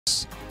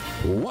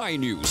Y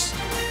News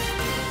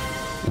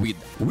with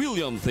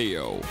William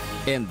Theo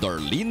and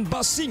Darlene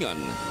Basingan.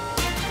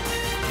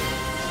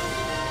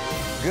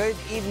 Good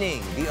evening.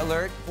 The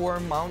alert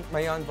for Mount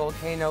Mayon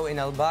volcano in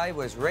Albay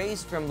was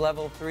raised from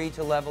level 3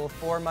 to level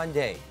 4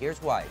 Monday. Here's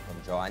why from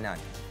Joanna.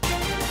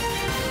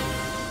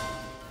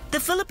 The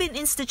Philippine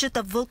Institute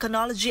of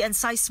Volcanology and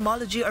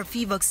Seismology, or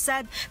PHIVOLCS,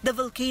 said the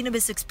volcano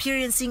is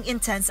experiencing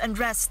intense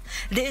unrest.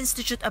 The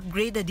institute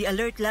upgraded the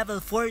alert level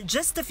 4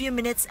 just a few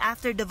minutes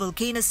after the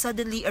volcano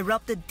suddenly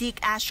erupted thick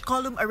ash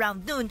column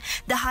around noon,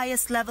 the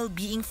highest level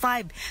being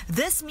 5.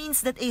 This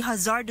means that a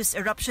hazardous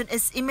eruption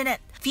is imminent.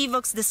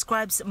 PHIVOLCS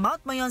describes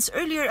Mount Mayon's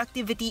earlier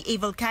activity a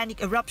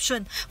volcanic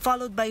eruption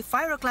followed by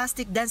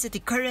pyroclastic density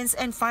currents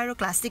and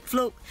pyroclastic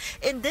flow.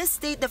 In this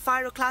state, the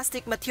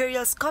pyroclastic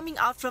materials coming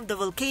out from the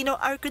volcano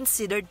are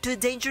considered too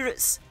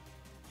dangerous.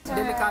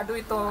 Delikado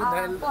ito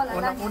dahil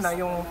unang-una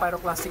yung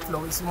pyroclastic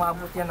flow is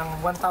umabot yan ng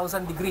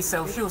 1,000 degrees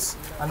Celsius.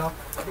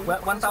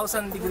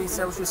 1,000 degrees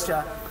Celsius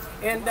siya.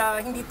 And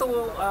hindi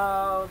to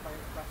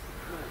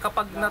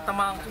kapag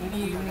natamang,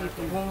 hindi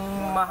kung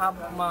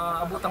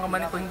maabot ang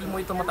man ito, hindi mo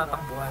ito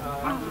matatakbuhan.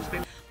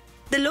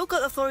 The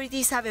local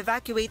authorities have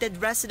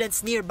evacuated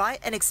residents nearby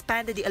and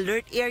expanded the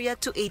alert area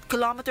to 8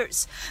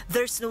 kilometers.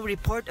 There's no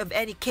report of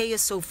any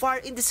chaos so far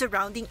in the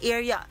surrounding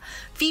area.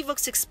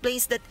 PHIVOLCS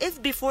explains that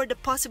if before the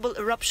possible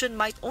eruption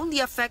might only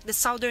affect the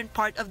southern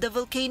part of the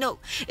volcano,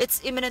 its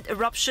imminent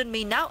eruption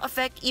may now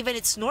affect even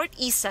its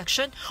northeast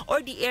section or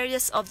the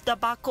areas of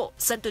Tabaco,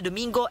 Santo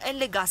Domingo, and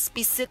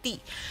Legazpi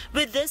City.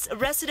 With this,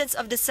 residents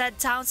of the said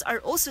towns are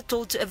also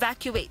told to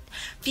evacuate.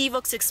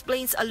 PHIVOLCS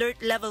explains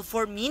alert level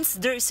 4 means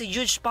there is a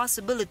huge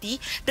possibility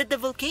that the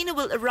volcano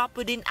will erupt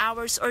within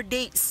hours or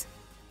days.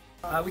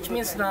 Which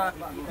means na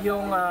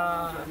yung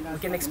we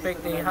can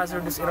expect a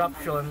hazardous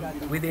eruption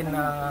within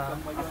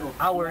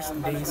hours,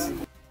 days.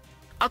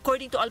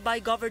 According to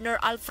Albay Governor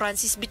Al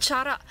Francis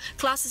Bichara,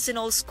 classes in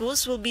all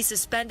schools will be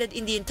suspended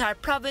in the entire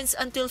province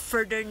until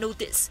further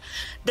notice.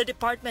 The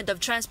Department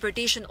of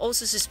Transportation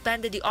also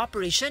suspended the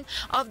operation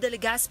of the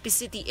Legazpi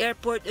City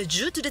Airport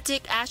due to the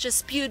thick ashes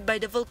spewed by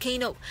the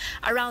volcano.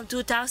 Around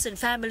 2,000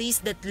 families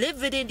that live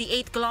within the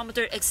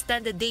 8-kilometer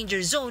extended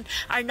danger zone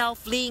are now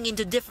fleeing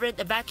into different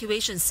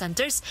evacuation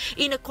centers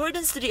in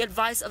accordance to the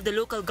advice of the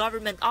local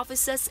government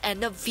offices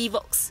and of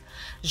PHIVOLCS.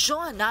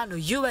 Joanano,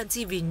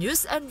 UNTV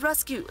News and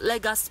Rescue,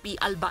 Legazpi,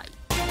 Albay.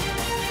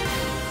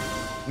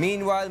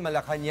 Meanwhile,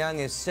 Malacañang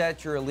is set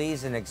to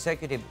release an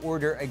executive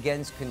order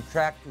against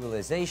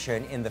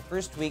contractualization in the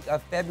first week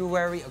of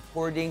February,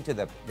 according to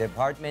the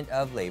Department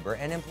of Labor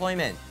and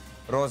Employment.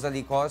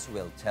 Rosalie Cos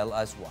will tell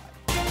us why.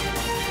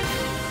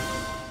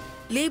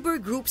 Labor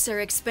groups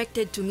are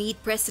expected to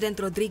meet President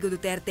Rodrigo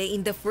Duterte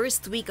in the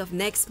first week of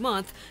next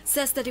month,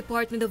 says the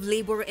Department of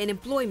Labor and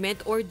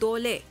Employment, or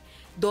DOLE.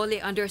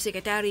 DOLE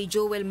Undersecretary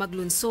Joel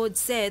Maglunsod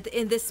said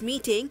in this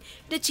meeting,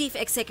 the chief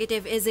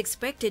executive is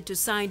expected to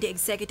sign the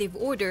executive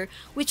order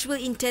which will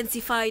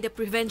intensify the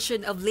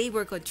prevention of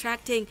labor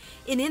contracting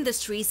in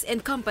industries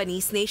and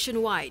companies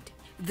nationwide.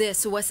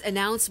 This was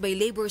announced by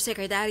Labor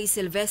Secretary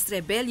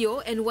Silvestre Bello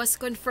and was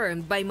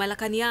confirmed by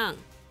Malacañang.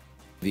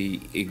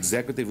 The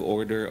executive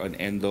order on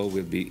ENDO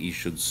will be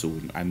issued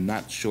soon. I'm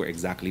not sure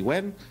exactly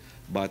when,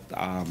 but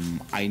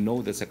I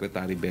know that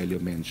Secretary Bello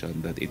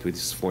mentioned that it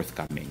is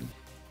forthcoming.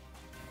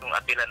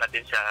 Apila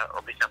natin sa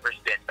Office ng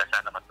Presidenta,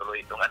 sana matuloy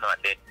itong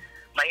and then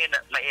may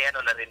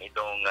na rin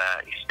itong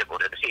executive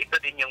order kasi ito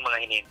din yung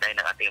mga hinihintay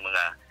ng ating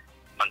mga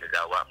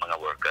manggagawa,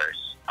 mga workers.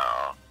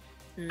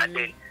 And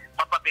then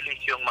mapabilis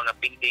yung mga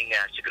pending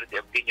security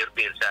of tenure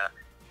bill sa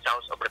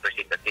House of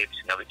Representatives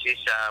na which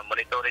is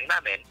monitoring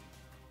namin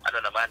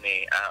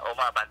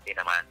umabante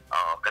naman.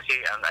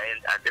 Kasi ang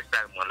this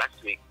time last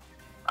week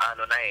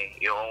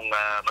yung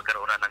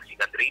magkaroon na ng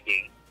second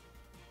reading.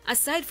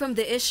 Aside from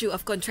the issue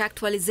of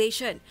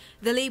contractualization,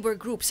 the labor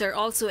groups are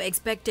also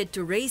expected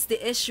to raise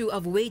the issue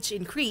of wage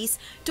increase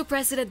to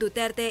President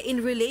Duterte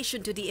in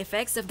relation to the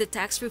effects of the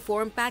tax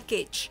reform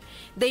package.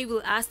 They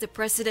will ask the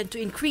President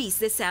to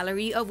increase the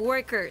salary of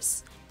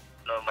workers.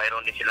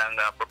 Mayroon din silang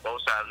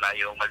proposal na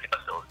yung malipas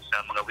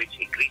sa mga wage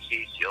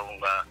increases, yung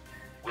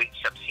wage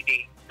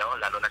subsidy,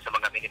 lalo na sa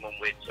mga minimum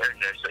wage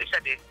earners. So isa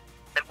din,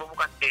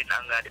 nagbubukas din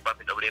ang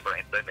Department of Labor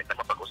and Employment na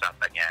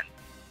mapag-usapan yan.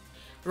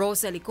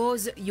 Rosalie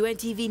Cos,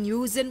 UNTV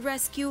News and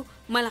Rescue,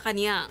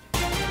 Malacañang.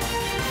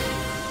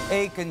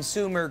 A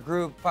consumer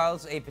group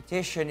files a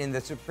petition in the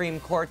Supreme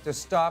Court to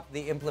stop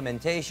the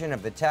implementation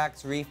of the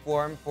tax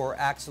reform for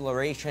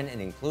acceleration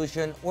and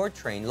inclusion, or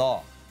TRAIN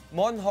law.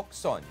 Mon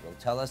Hokson will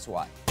tell us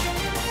why.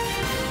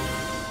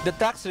 The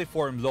tax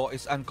reform law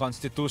is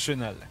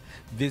unconstitutional.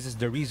 This is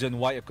the reason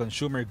why a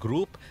consumer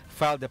group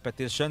filed a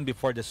petition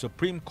before the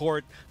Supreme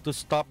Court to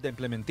stop the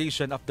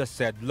implementation of the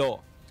said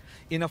law.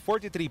 In a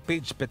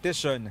 43-page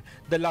petition,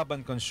 the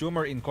Laban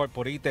Consumer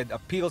Incorporated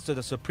appeals to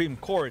the Supreme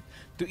Court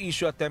to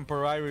issue a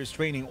temporary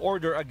restraining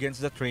order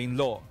against the TRAIN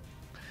law.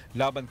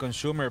 Laban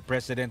Consumer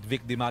President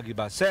Vic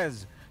Dimagiba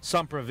says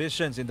some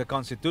provisions in the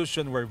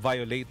Constitution were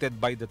violated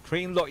by the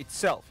TRAIN law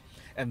itself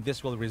and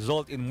this will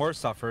result in more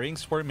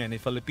sufferings for many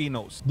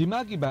Filipinos.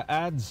 Dimagiba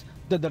adds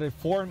that the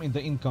reform in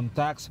the income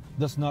tax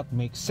does not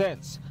make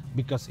sense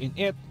because in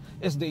it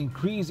is the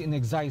increase in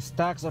excise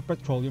tax of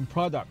petroleum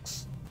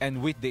products.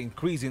 And with the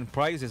increase in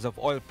prices of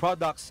oil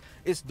products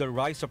is the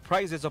rise of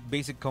prices of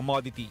basic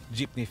commodity,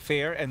 jeepney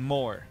fare, and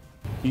more.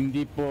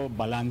 Hindi po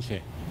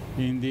balanse,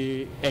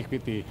 hindi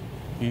equity,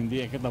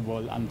 hindi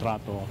equitable ang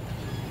trato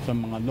sa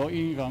mga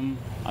low-income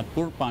at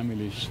poor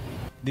families.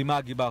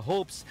 Dimagiba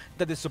hopes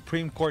that the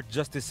Supreme Court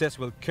justices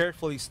will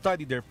carefully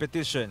study their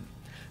petition.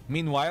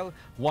 Meanwhile,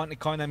 one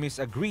economist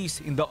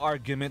agrees in the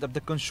argument of the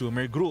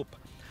consumer group.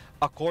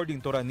 According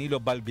to Ranilo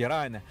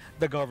Balbiran,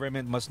 the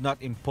government must not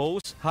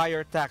impose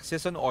higher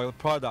taxes on oil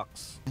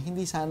products.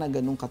 Hindi sana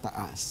ganun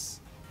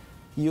kataas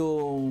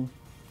yung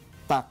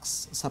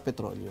tax sa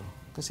petrolyo.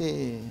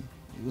 Kasi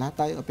lahat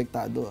tayo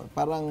apektado.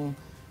 Parang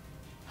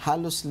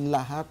halos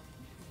lahat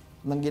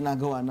ng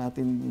ginagawa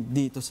natin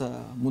dito sa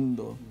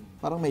mundo,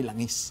 parang may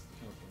langis.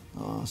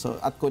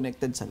 At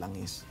connected sa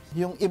langis.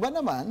 Yung iba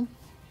naman,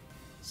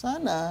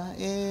 sana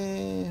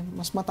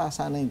mas mataas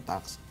sana yung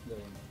tax.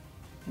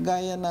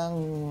 Gaya ng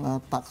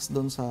tax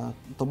doon sa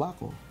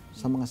tobacco,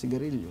 sa mga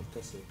sigarilyo.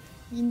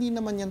 Hindi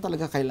naman yan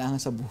talaga kailangan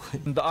sa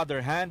buhay. On the other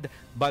hand,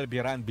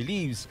 Balbiran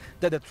believes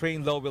that the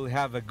train law will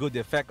have a good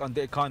effect on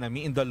the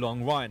economy in the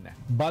long run.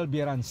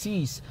 Balbiran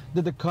sees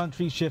that the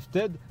country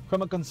shifted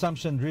from a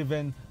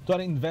consumption-driven to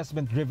an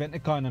investment-driven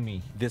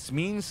economy. This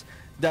means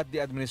that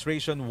the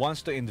administration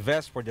wants to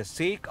invest for the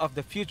sake of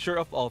the future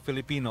of all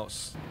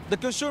Filipinos.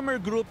 The consumer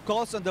group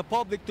calls on the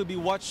public to be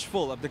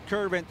watchful of the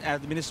current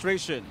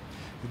administration.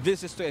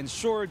 This is to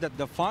ensure that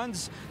the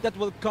funds that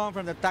will come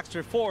from the tax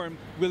reform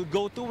will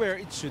go to where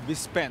it should be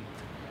spent.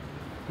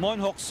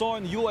 Mon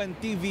Hokson,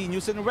 UNTV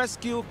News and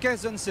Rescue,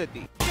 Quezon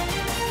City.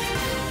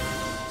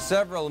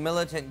 Several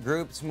militant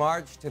groups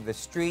marched to the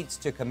streets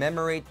to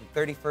commemorate the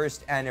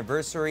 31st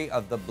anniversary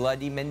of the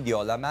bloody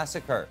Mendiola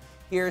massacre.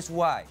 Here's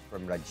why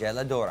from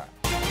Rajela Dora.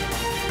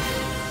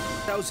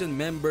 1,000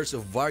 members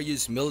of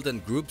various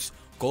militant groups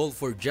called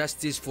for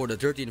justice for the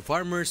 13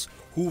 farmers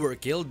who were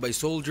killed by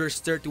soldiers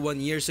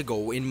 31 years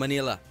ago in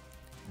Manila.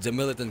 The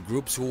militant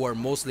groups, who are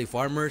mostly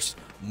farmers,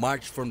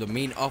 marched from the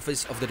main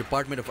office of the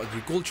Department of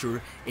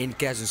Agriculture in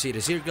Quezon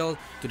City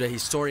Circle to the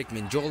historic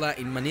Mendiola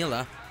in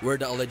Manila, where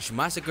the alleged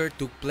massacre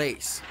took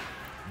place.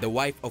 The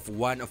wife of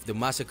one of the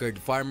massacred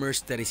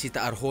farmers,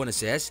 Teresita Arjona,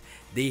 says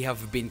they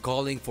have been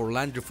calling for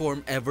land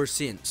reform ever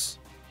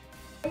since.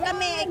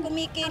 Kami ay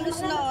kumikilos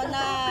noon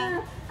na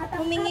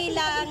humingi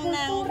lang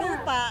ng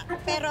lupa,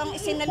 pero ang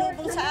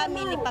isinalubong sa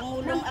amin ni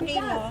Pangulong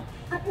Aquino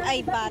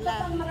ay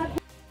bala.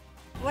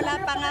 Wala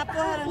pa nga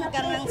po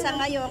hanggang sa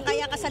ngayon,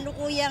 kaya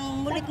kasalukuyang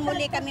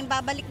mulit-muli kaming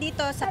babalik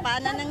dito sa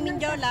paanan ng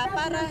Mendiola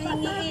para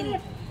hingiin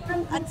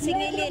at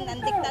singilin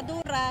ang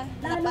diktadura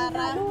na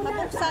para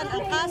mabuksan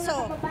ang kaso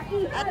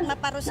at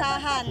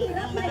maparusahan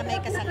ang mga may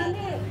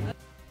kasalanan.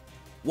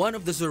 One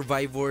of the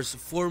survivors,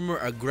 former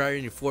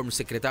Agrarian Reform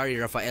Secretary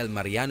Rafael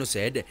Mariano,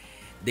 said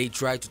they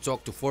tried to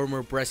talk to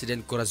former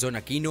President Corazon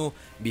Aquino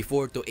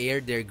before to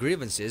air their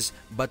grievances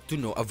but to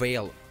no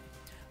avail.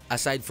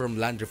 Aside from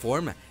land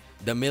reform,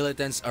 the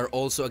militants are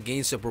also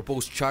against the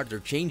proposed charter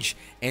change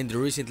and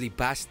the recently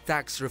passed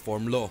tax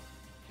reform law.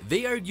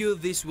 They argue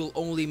this will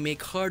only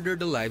make harder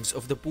the lives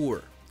of the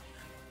poor.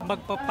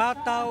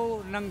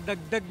 Magpapataw ng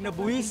dagdag na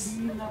buwis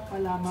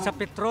sa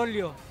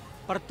petrolyo,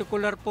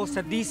 partikular po sa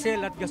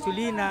diesel at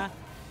gasolina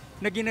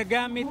na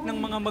ginagamit ng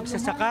mga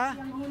magsasaka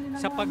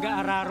sa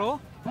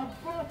pag-aararo,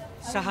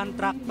 sa hand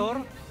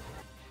tractor.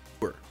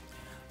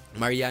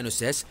 Mariano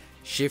says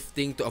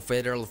shifting to a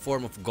federal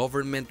form of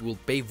government will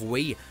pave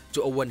way to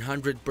a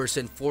 100%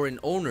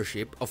 foreign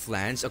ownership of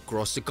lands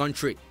across the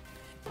country.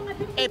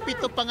 7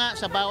 pa nga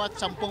sa bawat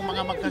 10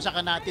 mga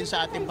magsasaka natin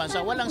sa ating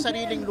bansa, walang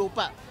sariling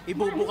lupa.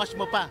 Ibubukas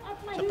mo pa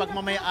sa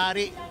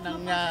pagmamayari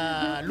ng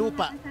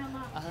lupa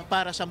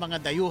para sa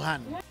mga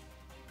dayuhan.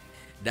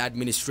 The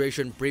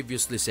administration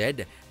previously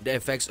said the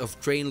effects of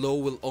train law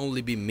will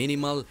only be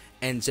minimal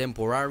and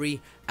temporary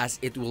as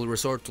it will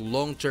resort to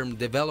long-term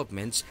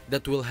developments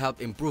that will help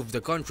improve the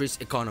country's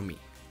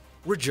economy.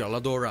 Rajela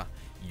Dora,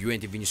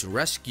 UNTV News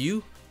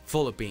Rescue,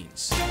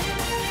 Philippines.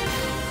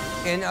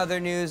 In other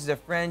news, the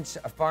French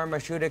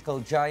pharmaceutical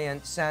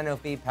giant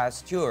Sanofi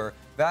Pasteur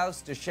vows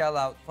to shell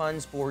out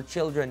funds for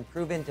children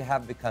proven to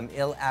have become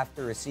ill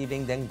after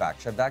receiving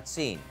Dengvaxia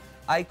vaccine.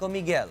 Aiko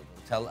Miguel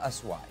will tell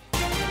us why.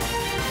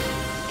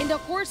 In the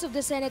course of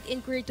the Senate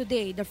inquiry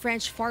today, the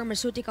French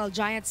pharmaceutical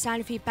giant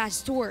Sanofi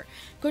Pasteur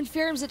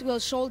confirms it will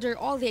shoulder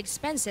all the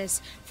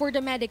expenses for the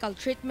medical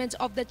treatment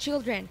of the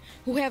children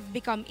who have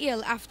become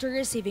ill after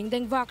receiving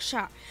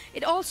Dengvaxia.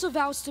 It also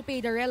vows to pay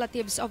the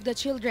relatives of the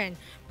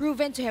children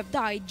proven to have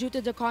died due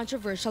to the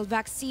controversial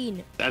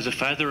vaccine. As a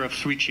father of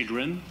 3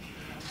 children,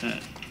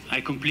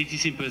 I completely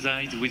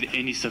sympathize with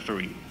any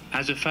suffering.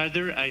 As a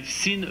father, I've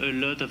seen a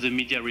lot of the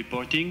media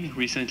reporting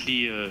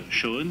recently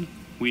shown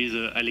with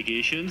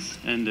allegations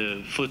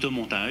and photo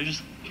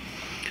montages,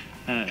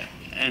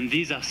 and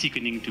these are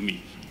sickening to me.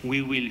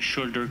 We will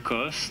shoulder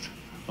cost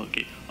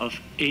of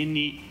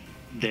any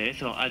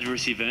death or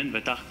adverse events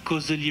that are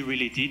causally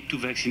related to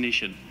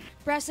vaccination.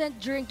 Present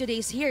during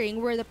today's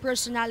hearing were the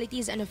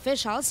personalities and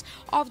officials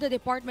of the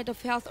Department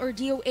of Health or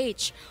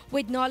DOH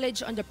with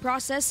knowledge on the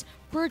process,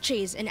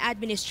 purchase, and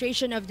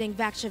administration of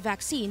Dengvaxia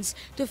vaccines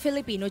to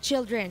Filipino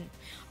children.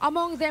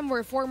 Among them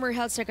were former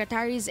Health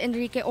Secretaries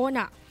Enrique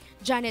Ona,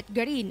 Janet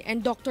Garin,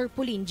 and Dr.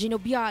 Pauline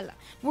Ginobial.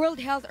 World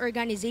Health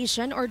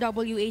Organization or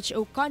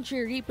WHO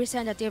country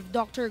representative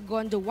Dr.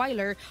 Gondo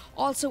Weiler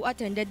also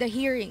attended the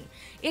hearing.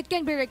 It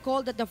can be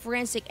recalled that the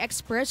forensic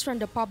experts from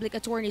the Public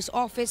Attorney's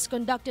Office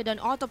conducted an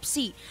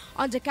autopsy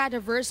on the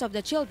cadavers of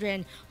the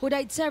children who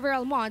died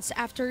several months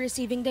after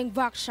receiving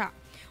Dengvaxia,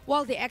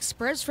 while the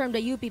experts from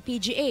the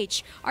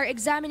UPPGH are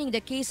examining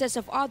the cases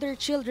of other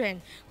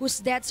children whose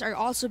deaths are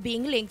also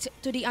being linked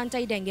to the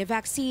anti-dengue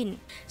vaccine.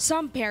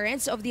 Some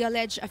parents of the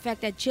alleged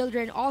affected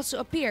children also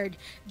appeared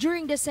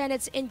during the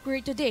Senate's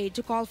inquiry today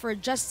to call for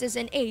justice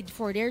and aid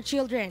for their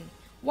children.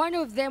 One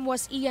of them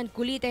was Ian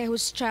Culite,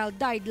 whose child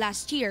died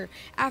last year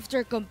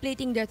after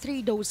completing the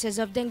 3 doses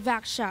of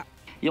Dengvaxia.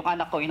 Yung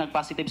anak ko ay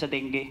nag-positive sa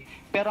dengue,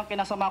 pero ang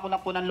kinasama ko lang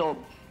po ng loob,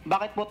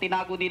 bakit po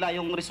tinago nila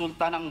yung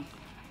resulta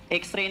ng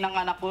X-ray ng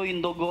anak ko,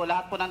 yung dugo,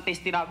 lahat po ng test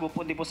tinago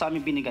po, hindi po sa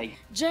amin binigay.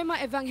 Gemma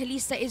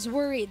Evangelista is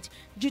worried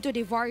due to the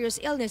various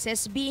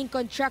illnesses being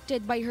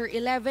contracted by her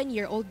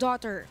 11-year-old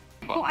daughter.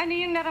 Kung ano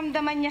yung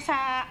naramdaman niya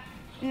sa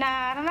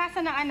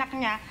naranasan ng anak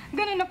niya,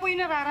 ganun na po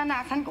yung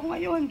nararanasan ko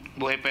ngayon.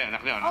 Buhay pa yung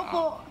anak niya?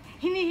 Opo,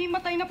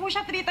 hinihimatay na po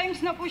siya. 3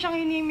 times na po siyang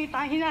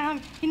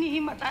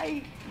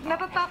hinihimatay.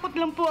 Natatakot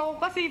lang po ako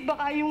kasi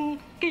baka yung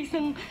case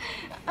ng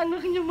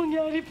anak niya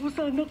mangyari po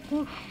sa anak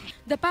ko.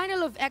 The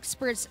panel of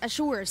experts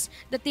assures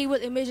that they will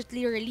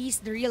immediately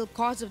release the real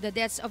cause of the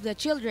deaths of the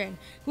children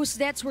whose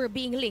deaths were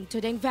being linked to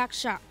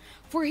Dengvaxia.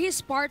 For his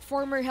part,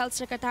 former Health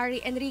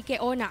Secretary Enrique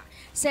Ona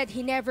said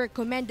he never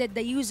commended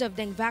the use of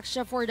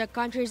Dengvaxia for the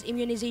country's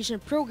immunization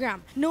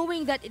program,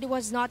 knowing that it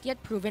was not yet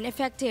proven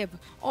effective.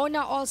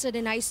 Ona also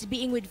denies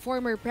being with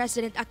former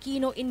President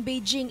Aquino in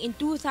Beijing in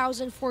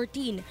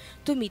 2014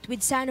 to meet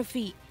with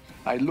Sanofi.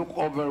 I look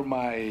over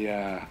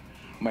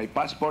my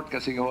passport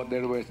kasi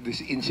there was this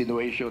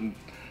insinuation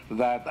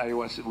that I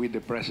was with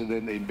the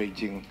President in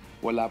Beijing.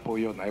 Wala po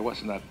yun. I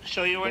was not.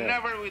 So you were there.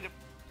 never with the...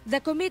 The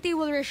committee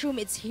will resume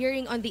its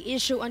hearing on the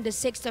issue on the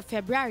 6th of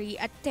February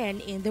at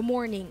 10 in the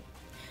morning.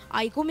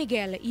 Aiko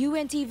Miguel,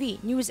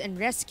 UNTV News and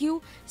Rescue,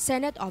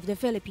 Senate of the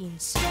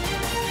Philippines.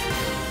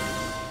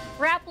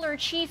 Rappler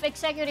Chief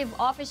Executive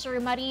Officer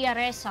Maria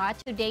Ressa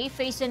today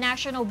faced the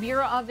National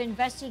Bureau of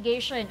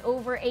Investigation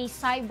over a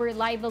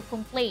cyber-libel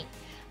complaint.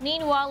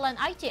 Meanwhile, an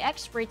IT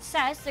expert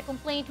says the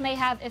complaint may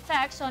have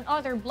effects on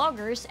other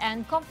bloggers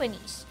and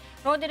companies.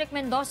 Roderick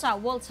Mendoza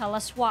will tell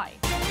us why.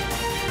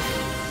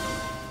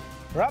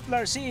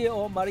 Rappler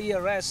CEO Maria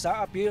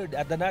Ressa appeared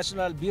at the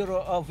National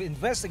Bureau of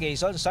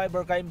Investigation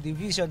Cybercrime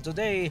Division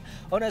today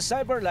on a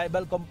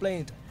cyber-libel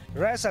complaint.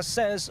 Ressa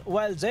says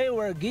while they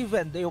were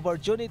given the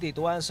opportunity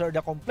to answer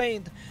the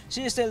complaint,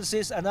 she still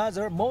sees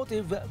another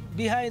motive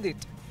behind it.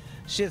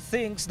 She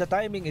thinks the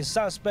timing is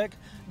suspect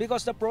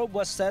because the probe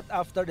was set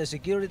after the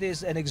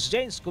Securities and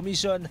Exchange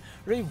Commission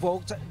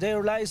revoked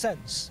their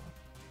license.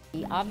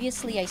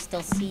 Obviously, I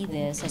still see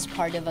this as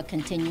part of a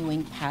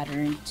continuing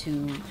pattern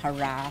to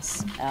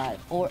harass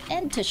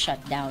and to shut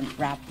down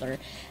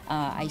Rappler.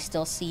 I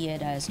still see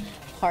it as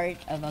part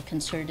of a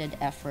concerted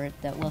effort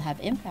that will have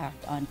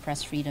impact on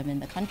press freedom in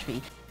the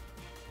country.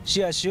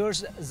 She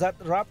assures that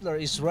Rappler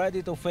is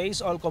ready to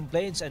face all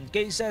complaints and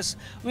cases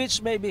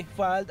which may be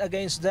filed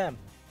against them.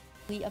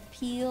 We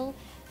appeal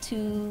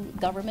to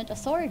government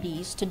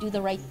authorities to do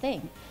the right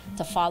thing,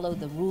 to follow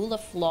the rule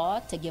of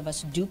law, to give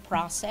us due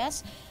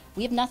process.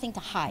 We have nothing to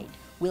hide.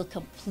 We'll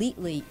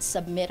completely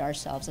submit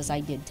ourselves as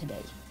I did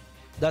today.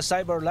 The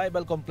cyber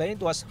libel complaint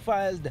was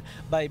filed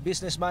by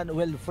businessman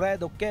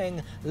Wilfredo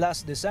Keng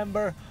last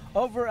December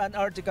over an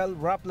article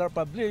Rappler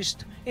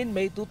published in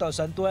May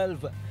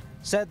 2012.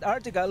 Said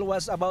article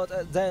was about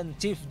then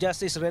Chief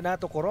Justice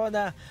Renato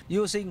Corona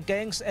using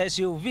Keng's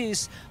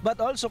SUVs, but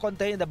also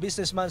contained the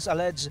businessman's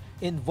alleged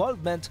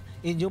involvement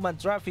in human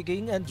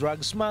trafficking and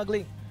drug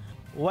smuggling.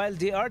 While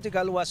the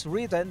article was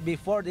written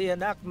before the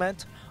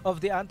enactment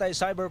of the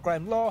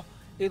anti-cybercrime law,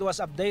 it was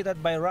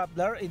updated by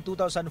Rappler in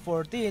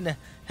 2014.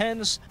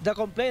 Hence, the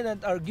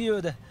complainant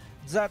argued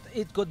that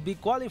it could be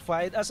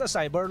qualified as a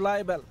cyber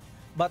libel.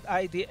 But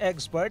IT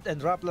expert and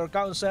Rappler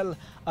counsel,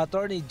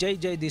 attorney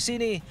J.J.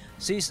 Dicini,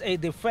 sees a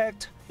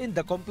defect in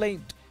the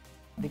complaint.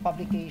 The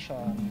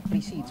publication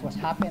precedes what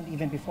happened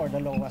even before the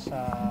law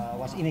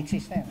was in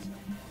existence,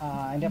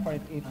 and therefore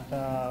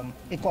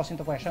it calls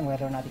into question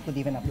whether or not it could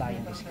even apply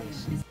in this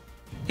case.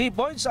 He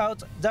points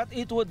out that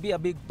it would be a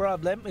big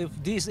problem if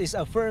this is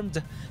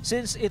affirmed,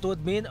 since it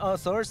would mean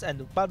authors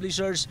and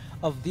publishers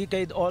of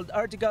decade-old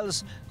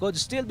articles could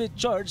still be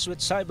charged with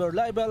cyber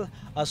libel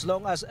as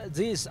long as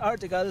these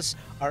articles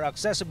are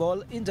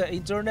accessible in the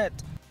internet.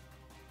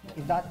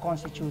 If that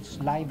constitutes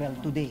libel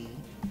today,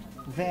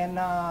 then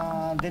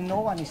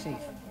no one is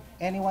safe.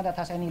 Anyone that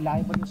has any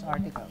libelous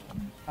article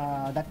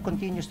that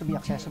continues to be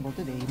accessible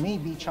today may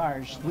be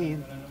charged with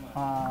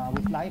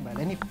libel.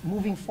 And if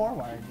moving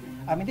forward,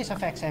 I mean, this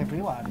affects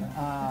everyone.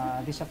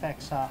 This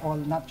affects all,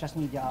 not just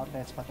media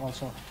outlets, but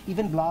also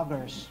even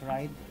bloggers,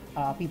 right?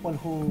 People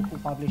who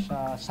publish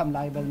some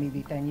libel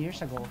maybe 10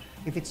 years ago,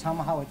 if it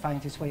somehow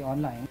finds its way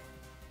online.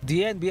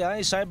 The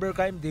NBI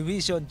Cybercrime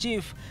Division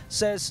Chief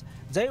says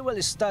they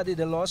will study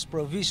the law's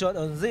provision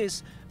on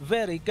this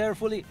very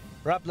carefully.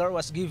 Rappler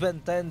was given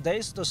 10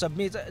 days to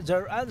submit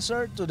their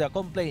answer to the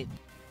complaint.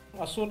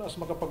 As soon as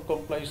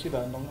makapag-comply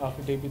sila ng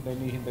affidavit na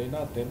inihinday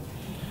natin,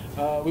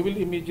 we will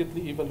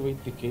immediately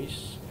evaluate the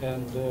case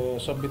and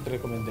submit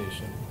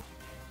recommendation.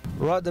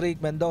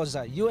 Roderick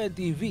Mendoza,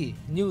 UNTV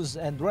News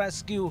and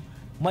Rescue,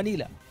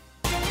 Manila.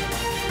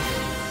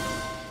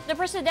 The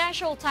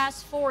Presidential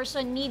Task Force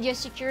on Media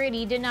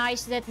Security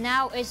denies that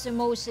now is the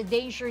most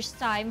dangerous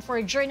time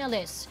for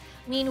journalists.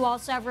 Meanwhile,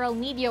 several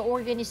media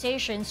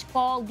organizations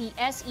call the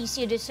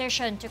SEC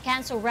decision to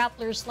cancel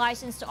Rappler's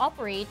license to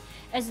operate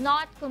as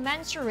not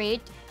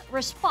commensurate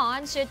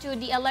response to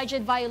the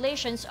alleged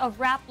violations of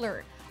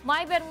Rappler.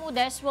 Mai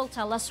Bermudez will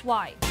tell us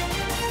why.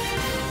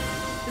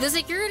 The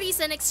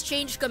Securities and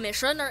Exchange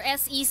Commission, or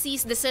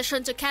SEC's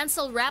decision to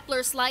cancel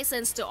Rappler's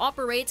license to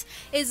operate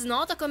is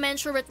not a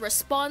commensurate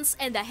response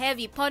and a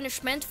heavy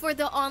punishment for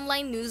the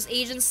online news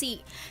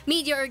agency.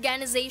 Media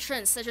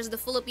organizations such as the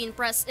Philippine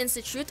Press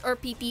Institute, or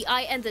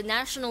PPI, and the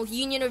National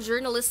Union of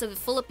Journalists of the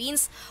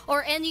Philippines,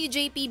 or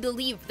NUJP,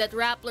 believe that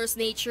Rappler's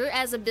nature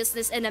as a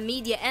business and a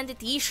media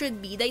entity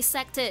should be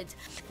dissected.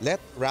 Let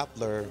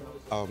Rappler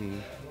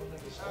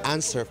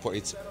answer for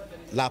its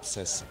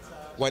lapses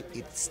while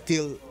it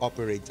still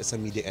operates as a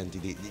media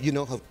entity. You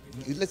know,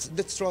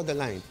 let's draw the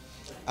line.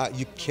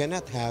 You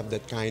cannot have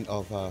that kind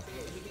of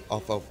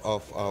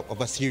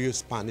a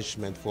serious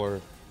punishment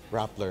for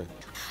Rappler.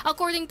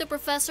 According to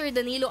Professor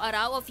Danilo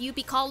Arao of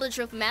UP College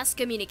of Mass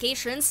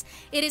Communications,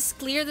 it is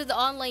clear that the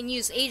online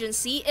news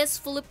agency is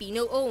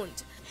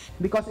Filipino-owned.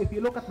 Because if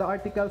you look at the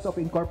articles of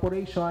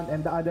incorporation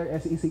and the other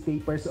SEC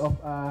papers of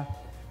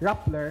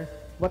Rappler,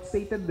 what's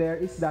stated there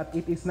is that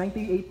it is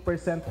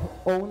 98%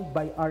 owned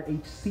by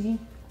RHC,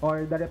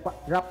 or the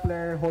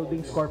Rappler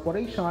Holdings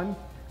Corporation,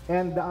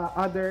 and the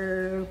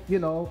other,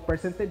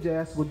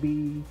 percentages would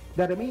be,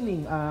 the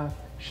remaining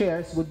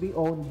shares would be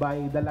owned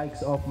by the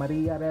likes of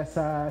Maria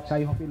Ressa,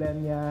 Chay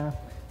Hofilenia,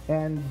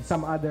 and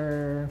some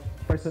other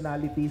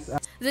personalities.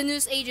 The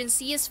news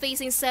agency is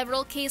facing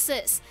several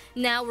cases.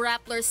 Now,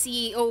 Rappler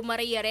CEO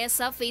Maria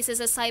Ressa faces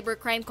a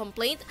cybercrime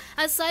complaint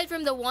aside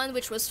from the one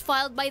which was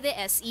filed by the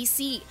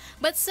SEC.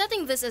 But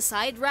setting this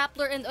aside,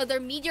 Rappler and other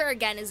media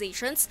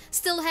organizations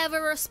still have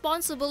a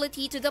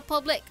responsibility to the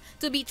public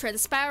to be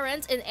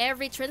transparent in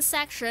every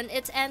transaction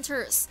it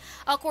enters.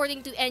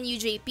 According to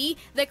NUJP,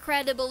 the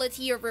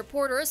credibility of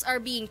reporters are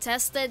being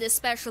tested,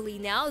 especially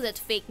now that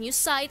fake news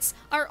sites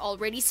are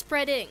already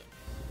spreading.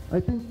 I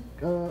think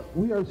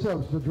we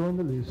ourselves, the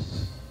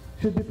journalists,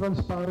 should be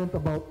transparent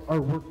about our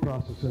work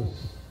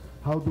processes.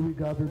 How do we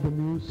gather the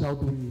news? How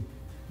do we,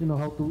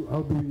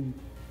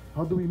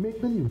 how do we make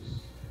the news?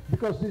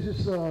 Because this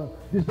is the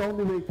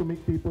only way to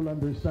make people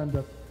understand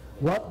that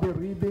what they're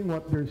reading,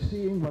 what they're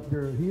seeing, what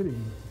they're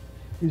hearing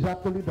is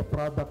actually the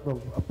product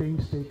of a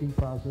painstaking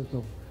process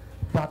of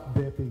fact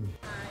vetting.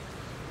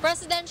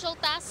 Presidential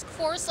Task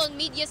Force on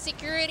Media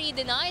Security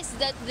denies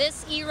that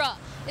this era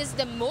is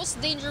the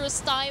most dangerous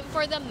time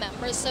for the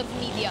members of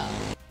media.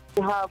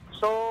 We have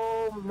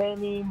so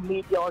many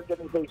media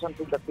organizations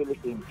in the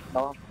Philippines.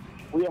 No?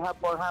 We have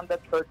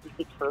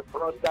 436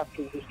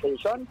 broadcasting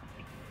stations.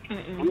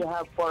 We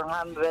have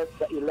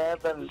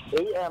 411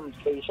 AM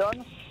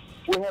stations.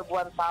 We have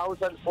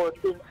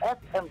 1,014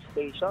 FM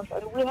stations.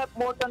 And we have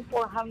more than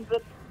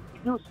 400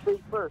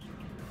 newspapers.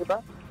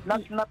 Diba?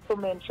 Not to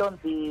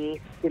mention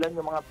ilan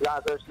yung mga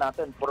bloggers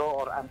natin pro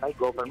or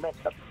anti-government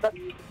that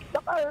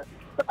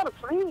are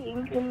free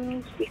in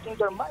speaking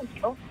their minds,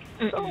 no?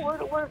 So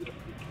we're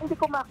hindi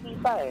ko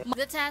makita eh.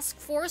 The task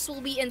force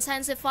will be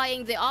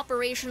intensifying the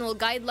operational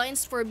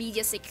guidelines for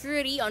media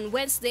security on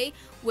Wednesday,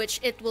 which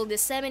it will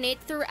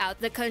disseminate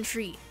throughout the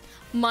country.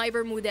 Mai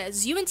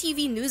Bermudez,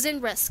 UNTV News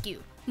and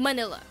Rescue,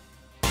 Manila.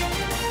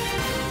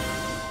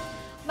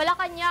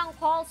 Malacañang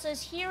calls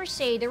as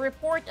hearsay the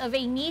report of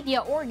a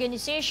media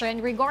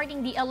organization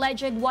regarding the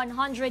alleged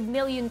 100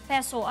 million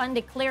peso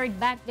undeclared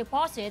bank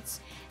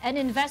deposits and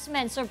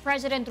investments of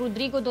President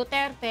Rodrigo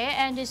Duterte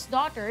and his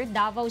daughter,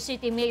 Davao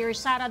City Mayor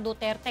Sara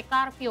Duterte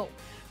Carpio.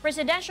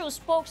 Presidential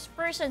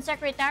spokesperson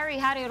Secretary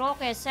Harry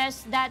Roque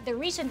says that the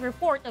recent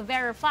report of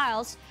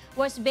Verifiles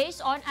was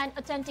based on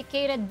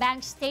unauthenticated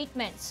bank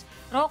statements.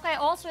 Roque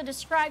also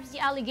describes the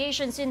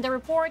allegations in the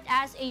report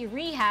as a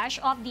rehash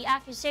of the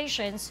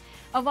accusations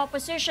of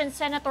opposition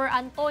Senator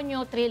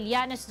Antonio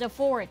Trillanes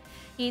IV.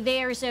 He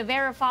dares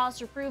Verifiles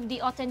to prove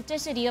the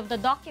authenticity of the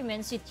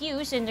documents it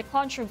used in the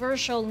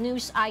controversial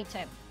news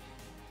item.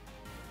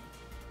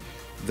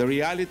 The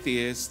reality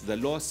is the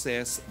law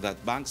says that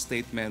bank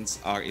statements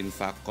are in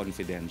fact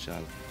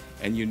confidential.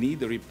 and you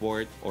need a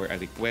report or a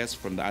request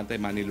from the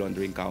Anti-Money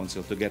Laundering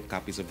Council to get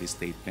copies of these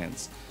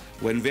statements.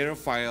 When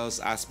Verifiles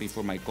asked me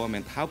for my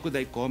comment, how could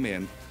I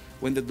comment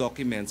when the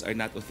documents are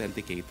not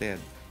authenticated?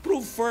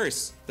 Prove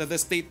first that the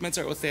statements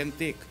are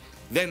authentic,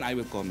 then I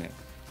will comment.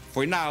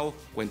 For now,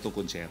 kwento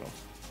kunchero.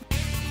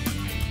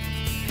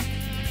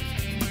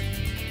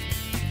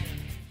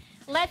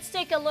 Let's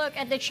take a look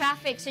at the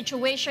traffic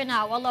situation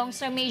now along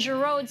some major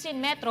roads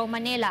in Metro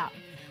Manila.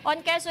 On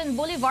Quezon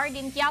Boulevard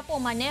in Quiapo,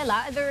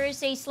 Manila, there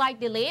is a slight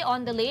delay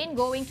on the lane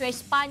going to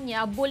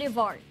España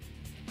Boulevard,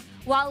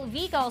 while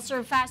vehicles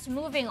are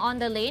fast-moving on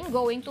the lane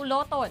going to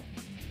Loton.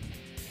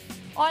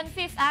 On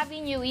 5th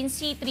Avenue in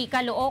C3,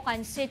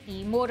 Caloocan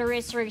City,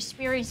 motorists are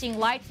experiencing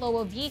light flow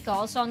of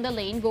vehicles on the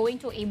lane going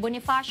to A.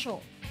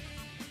 Bonifacio.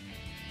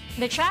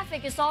 The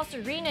traffic is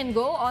also green and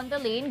go on the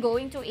lane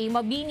going to A.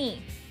 Mabini.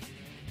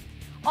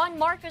 On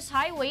Marcos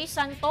Highway,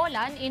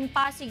 Santolan in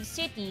Pasig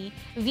City,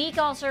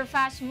 vehicles are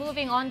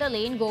fast-moving on the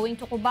lane going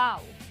to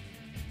Cubao,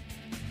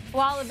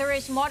 while there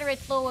is moderate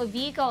flow of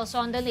vehicles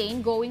on the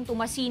lane going to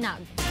Masinag.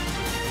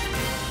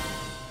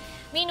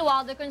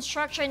 Meanwhile, the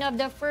construction of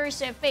the first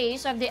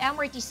phase of the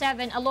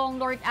MRT-7 along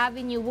North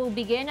Avenue will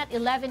begin at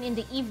 11 in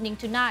the evening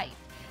tonight.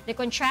 The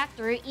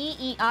contractor,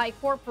 EEI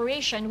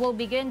Corporation, will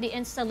begin the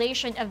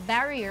installation of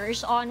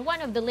barriers on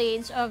one of the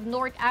lanes of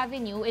North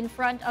Avenue in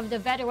front of the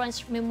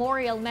Veterans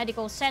Memorial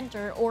Medical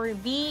Center, or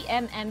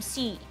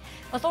VMMC.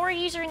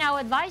 Authorities are now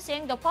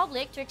advising the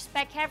public to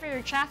expect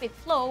heavier traffic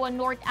flow on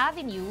North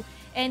Avenue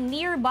and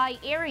nearby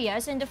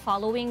areas in the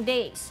following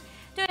days.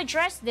 To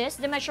address this,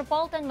 the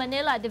Metropolitan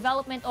Manila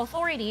Development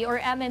Authority, or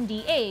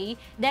MMDA,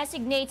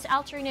 designates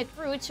alternate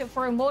routes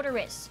for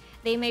motorists.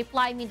 They may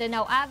fly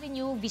Mindanao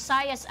Avenue,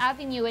 Visayas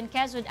Avenue, and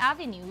Quezon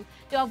Avenue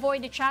to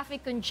avoid the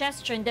traffic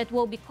congestion that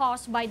will be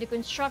caused by the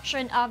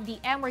construction of the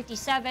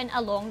MRT-7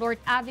 along North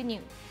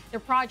Avenue. The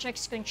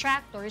project's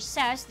contractor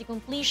says the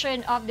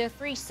completion of the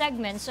 3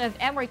 segments of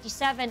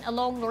MRT-7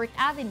 along North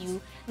Avenue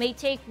may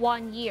take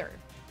 1 year.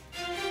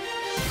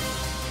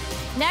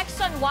 Next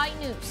on Y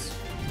News.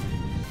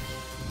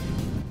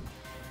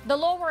 The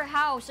lower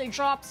house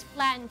drops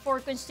plan for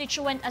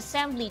Constituent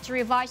Assembly to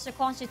revise the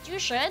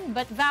Constitution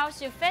but vows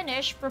to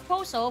finish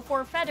proposal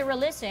for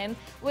federalism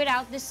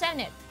without the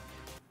Senate.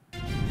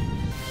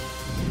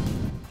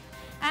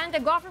 And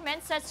the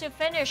government sets to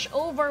finish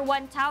over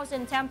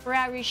 1,000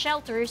 temporary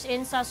shelters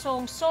in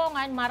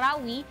Sasongsongan,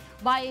 Marawi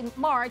by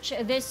March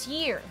this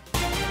year.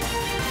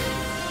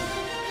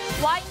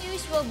 Y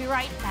News will be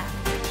right back.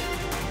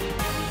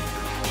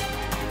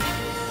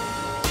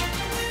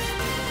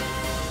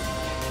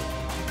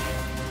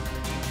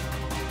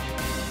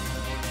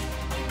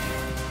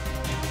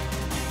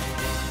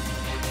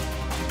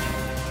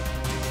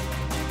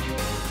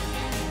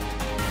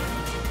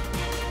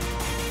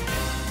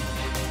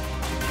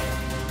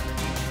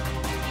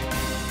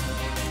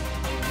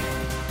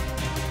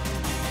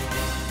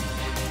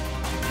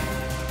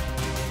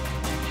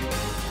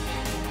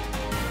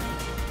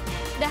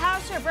 The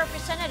House of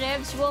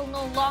Representatives will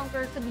no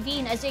longer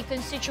convene as a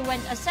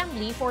constituent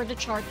assembly for the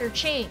charter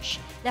change.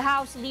 The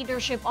House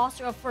leadership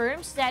also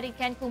affirms that it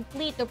can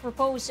complete the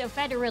proposed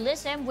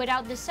federalism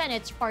without the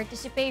Senate's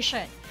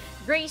participation.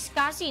 Grace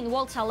Casin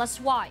will tell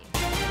us why.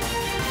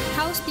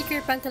 House Speaker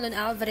Pantalon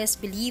Alvarez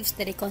believes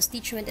that a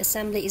constituent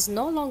assembly is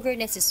no longer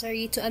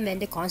necessary to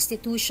amend the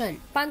Constitution.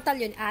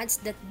 Pantalon adds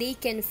that they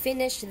can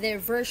finish their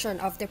version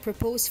of the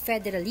proposed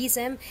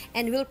federalism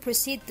and will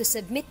proceed to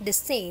submit the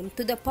same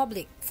to the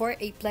public for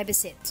a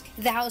plebiscite.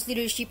 The House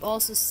leadership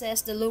also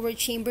says the lower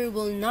chamber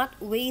will not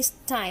waste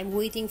time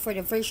waiting for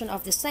the version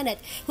of the Senate,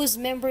 whose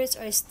members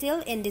are still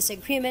in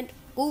disagreement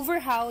over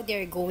how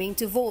they're going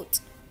to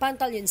vote.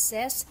 Pantalon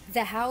says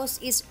the House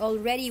is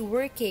already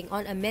working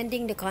on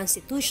amending the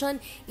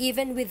Constitution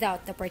even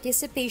without the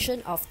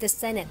participation of the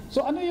Senate.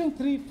 So ano yung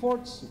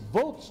 3/4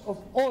 votes of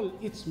all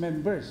its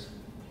members?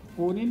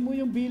 Kunin mo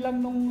yung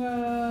bilang ng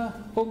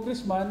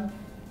congressman,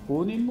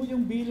 kunin mo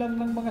yung bilang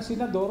ng mga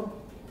senador,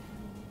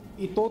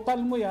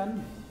 itotal mo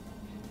yan,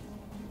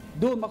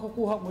 doon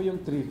makukuha mo yung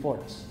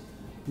 3/4.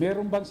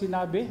 Meron bang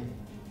sinabi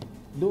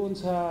doon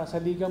sa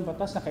Ligang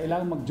Batas na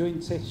kailangan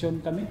mag-joint session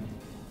kami?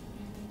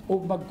 O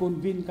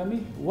mag-convene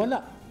kami?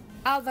 Wala.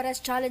 Alvarez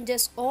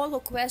challenges all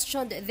who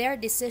questioned their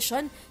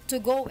decision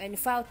to go and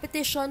file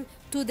petition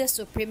to the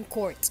Supreme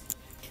Court.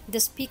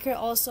 The Speaker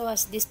also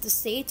has this to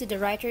say to the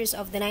writers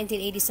of the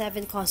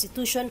 1987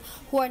 Constitution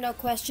who are now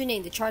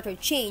questioning the charter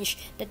change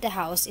that the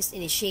House is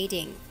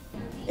initiating.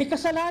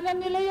 Kasalanan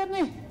nila yan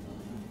eh.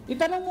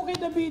 Itanong mo kay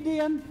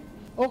Davide yan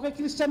o kay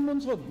Christian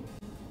Monsod.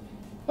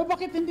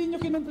 Bakit hindi nyo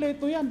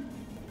kinumpleto yan?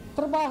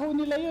 Trabaho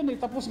nila yun eh.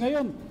 Tapos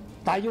ngayon,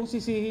 tayong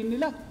sisihin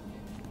nila.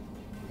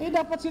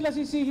 Dapat sila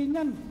sisihin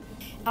yan.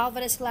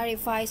 Alvarez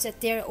clarifies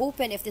that they are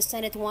open if the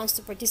Senate wants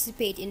to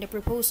participate in the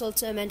proposal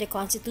to amend the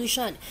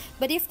Constitution.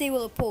 But if they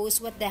will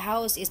oppose what the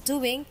House is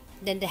doing,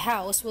 then the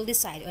House will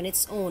decide on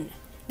its own.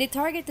 They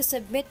target to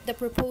submit the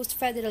proposed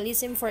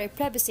federalism for a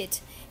plebiscite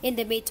in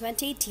the May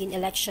 2018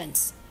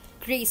 elections.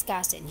 Grace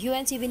Casin,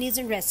 UNTV News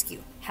and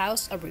Rescue,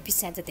 House of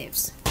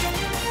Representatives.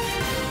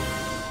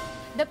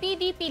 The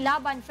PDP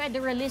Laban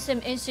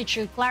Federalism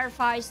Institute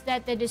clarifies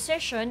that the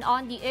decision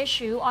on the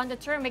issue on the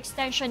term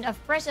extension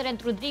of President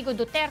Rodrigo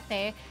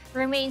Duterte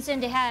remains in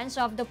the hands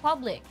of the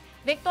public.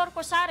 Victor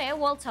Cosare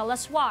will tell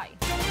us why.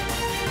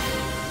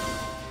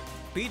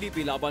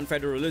 PDP Laban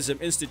Federalism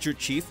Institute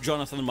Chief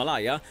Jonathan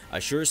Malaya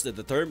assures that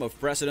the term of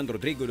President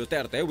Rodrigo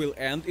Duterte will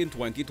end in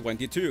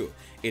 2022.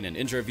 In an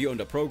interview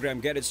on the program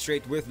Get It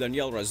Straight with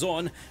Daniel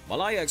Razon,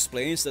 Malaya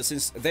explains that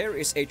since there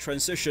is a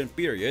transition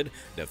period,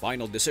 the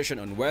final decision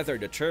on whether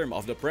the term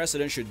of the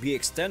president should be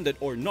extended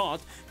or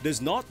not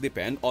does not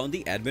depend on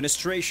the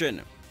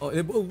administration.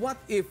 What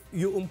if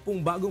yung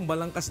pong bagong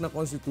balangkas na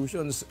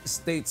constitution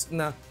states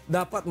na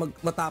dapat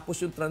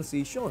matapos yung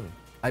transition?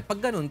 Ay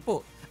pag ganun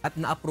po at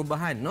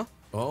naaprubahan, no?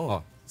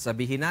 Oo.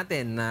 Sabihin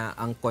natin na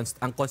ang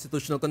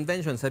Constitutional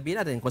Convention,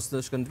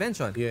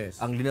 Yes.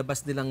 Ang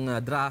linabas nilang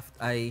draft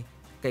ay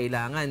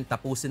kailangan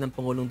tapusin ng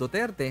Pangulong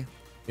Duterte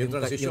yung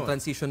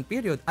transition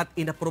period at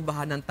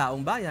inaprubahan ng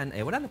taong bayan,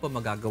 ay wala na po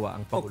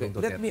magagawa ang Pangulong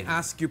Duterte. Let me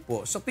ask you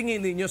po, sa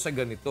tingin ninyo sa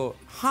ganito,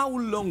 how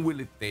long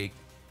will it take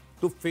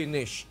to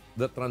finish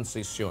the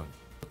transition?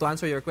 To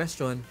answer your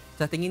question,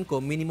 sa tingin ko,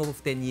 minimum of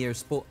 10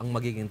 years po ang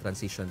magiging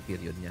transition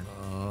period niyan.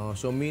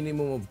 So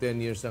minimum of 10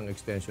 years ang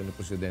extension ni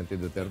Presidente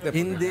Duterte?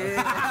 Hindi.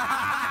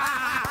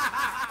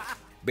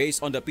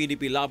 Based on the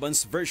PDP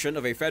Laban's version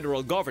of a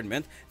federal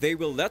government, they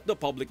will let the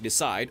public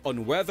decide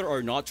on whether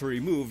or not to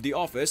remove the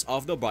office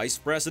of the Vice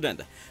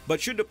President.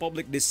 But should the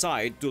public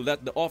decide to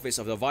let the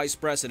office of the Vice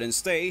President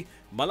stay,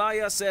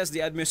 Malaya says the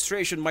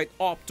administration might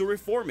opt to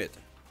reform it.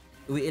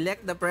 We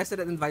elect the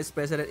President and Vice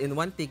President in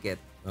one ticket.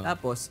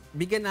 Tapos,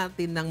 bigyan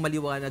natin ng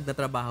maliwanag na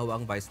trabaho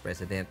ang Vice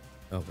President.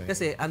 Okay.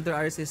 Kasi under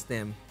our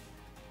system,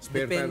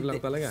 spare tire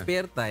lang talaga.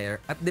 Spare tire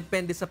at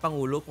depende sa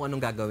Pangulo kung anong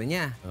gagawin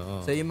niya.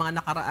 So yung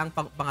mga nakaraang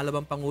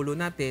pangalawang Pangulo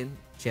natin,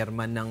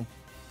 chairman ng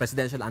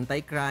Presidential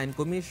Anti-Crime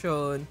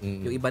Commission,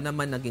 yung iba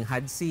naman naging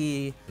HADC,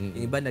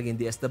 yung iba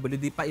naging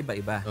DSWD pa,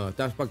 iba-iba.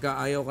 Tapos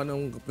pagka ayaw ka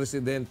ng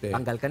presidente,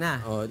 tanggal ka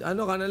na.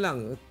 Ano ka na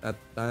lang, at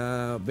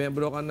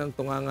membro ka ng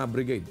Tunganga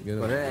Brigade.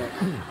 Correct.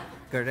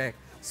 Correct.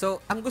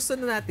 So, ang gusto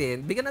na natin,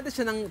 bigyan natin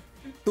siya ng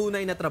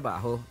tunay na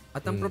trabaho.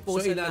 At ang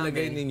proposal so,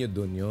 ilalagay ninyo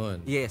dun yun?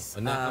 Yes.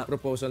 Ang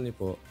proposal niyo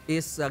po?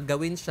 Is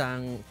gawin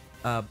siyang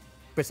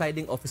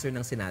presiding officer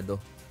ng Senado,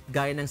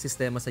 gaya ng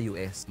sistema sa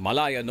US.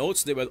 Malaya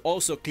notes they will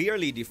also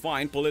clearly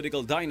define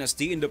political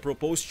dynasty in the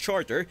proposed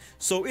charter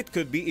so it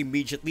could be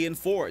immediately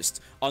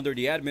enforced. Under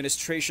the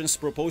administration's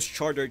proposed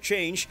charter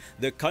change,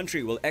 the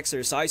country will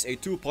exercise a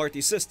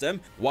two-party system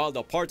while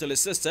the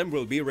partyless system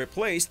will be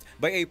replaced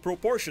by a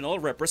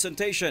proportional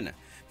representation.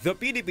 The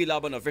PDP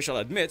Laban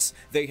official admits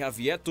they have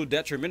yet to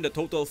determine the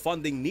total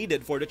funding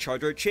needed for the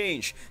charter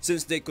change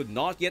since they could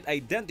not yet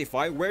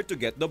identify where to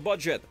get the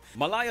budget.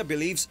 Malaya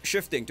believes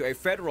shifting to a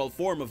federal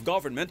form of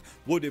government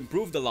would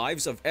improve the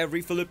lives of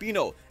every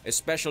Filipino,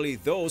 especially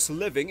those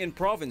living in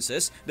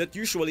provinces that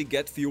usually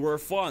get fewer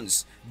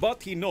funds.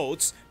 But he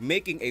notes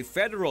making a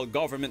federal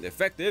government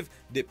effective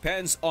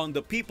depends on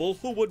the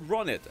people who would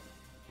run it.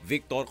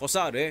 Victor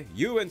Cosare,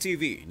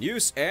 UNTV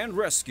News and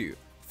Rescue,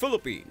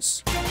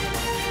 Philippines.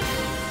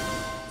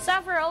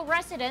 Several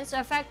residents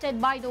affected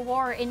by the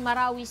war in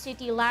Marawi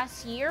City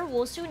last year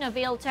will soon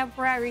avail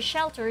temporary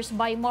shelters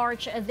by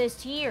March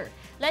this year.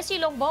 Leslie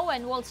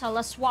Longbowen will tell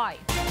us why.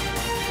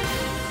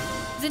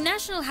 The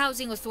National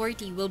Housing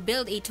Authority will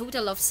build a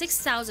total of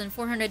 6,400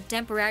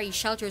 temporary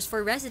shelters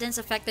for residents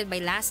affected by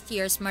last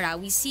year's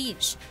Marawi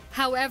siege.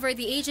 However,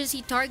 the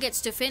agency targets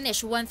to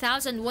finish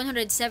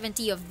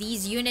 1,170 of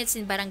these units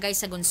in Barangay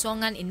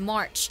Sagunsongan in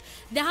March.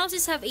 The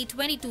houses have a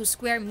 22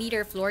 square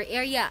meter floor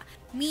area.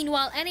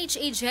 Meanwhile,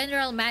 NHA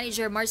General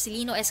Manager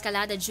Marcelino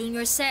Escalada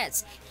Jr.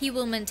 says he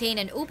will maintain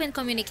an open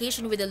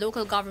communication with the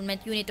local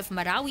government unit of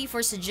Marawi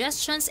for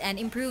suggestions and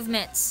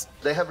improvements.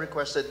 They have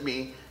requested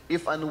me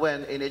if and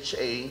when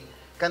NHA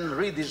can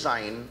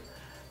redesign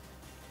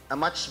a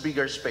much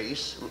bigger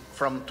space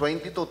from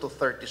 22 to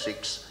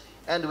 36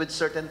 and with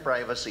certain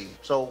privacy.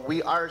 So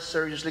we are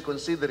seriously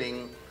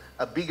considering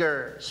a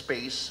bigger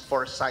space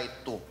for Site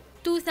 2.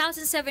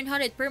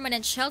 2,700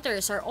 permanent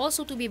shelters are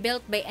also to be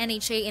built by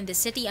NHA in the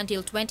city until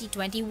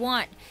 2021.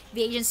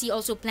 The agency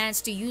also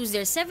plans to use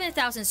their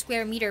 7,000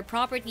 square meter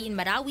property in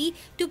Marawi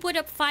to put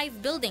up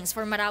 5 buildings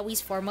for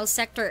Marawi's formal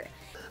sector.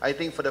 I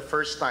think for the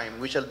first time,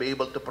 we shall be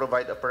able to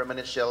provide a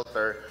permanent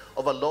shelter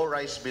of a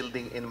low-rise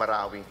building in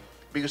Marawi,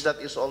 because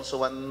that is also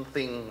one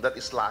thing that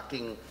is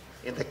lacking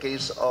in the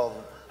case of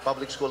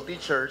public school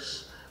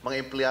teachers,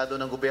 mga empleyado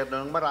ng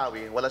gobyerno ng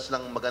Marawi, wala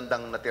silang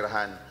magandang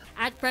natirahan.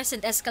 At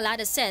present,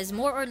 Escalada says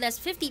more or less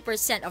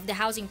 50% of the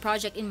housing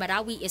project in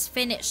Marawi is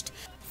finished.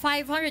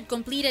 500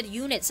 completed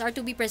units are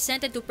to be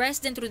presented to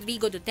President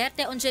Rodrigo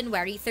Duterte on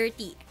January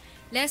 30.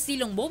 Leslie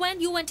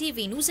Longbowen,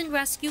 UNTV News and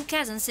Rescue,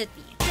 Quezon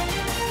City.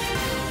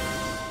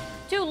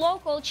 2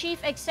 local chief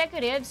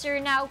executives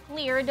are now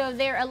cleared of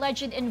their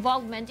alleged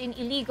involvement in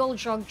illegal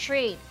drug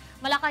trade.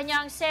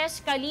 Malacañang says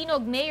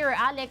Calinog Mayor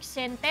Alex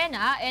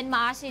Centena and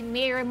Maasin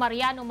Mayor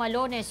Mariano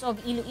Malones of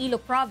Iloilo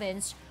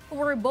Province who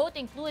were both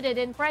included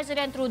in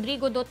President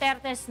Rodrigo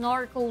Duterte's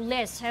narco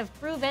list, have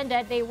proven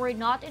that they were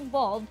not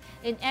involved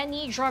in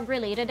any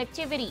drug-related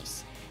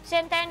activities.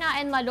 Centena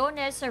and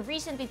Malones have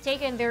recently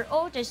taken their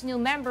oath as new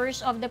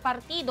members of the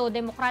Partido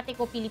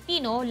Demokratiko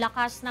Pilipino,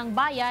 Lakas ng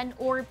Bayan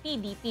or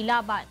PDP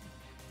Laban.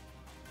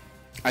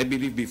 I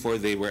believe before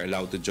they were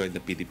allowed to join the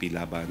PDP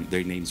Laban,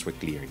 their names were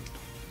cleared.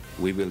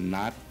 We will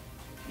not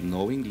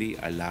knowingly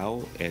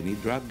allow any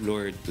drug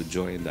lord to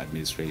join the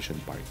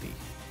administration party.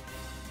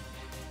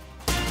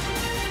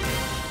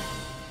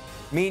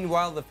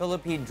 Meanwhile, the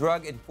Philippine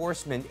Drug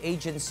Enforcement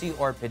Agency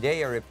or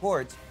PDEA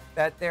reports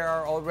that there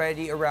are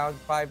already around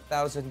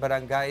 5,000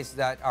 barangays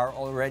that are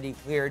already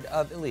cleared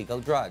of illegal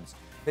drugs.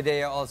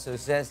 PDEA also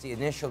says the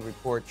initial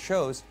report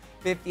shows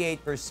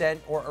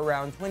 58% or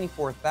around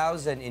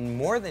 24,000 in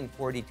more than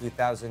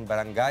 42,000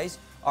 barangays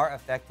are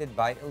affected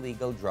by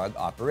illegal drug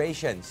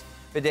operations.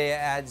 PDEA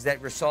adds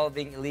that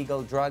resolving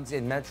illegal drugs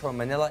in Metro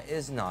Manila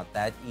is not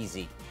that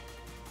easy.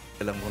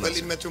 Well,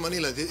 in Metro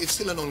Manila, it's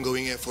still an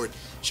ongoing effort.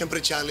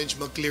 Siyempre, challenge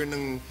mag-clear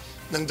ng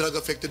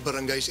drug-affected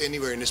barangays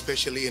anywhere, and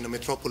especially in a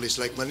metropolis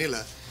like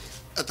Manila.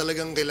 At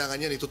talagang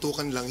kailangan yan,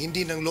 itutukan lang,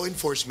 hindi ng law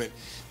enforcement.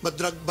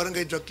 But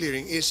barangay drug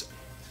clearing is,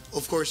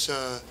 of course,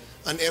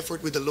 an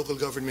effort with the local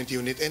government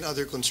unit and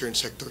other concerned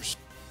sectors.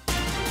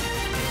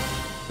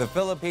 The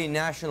Philippine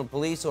National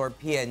Police or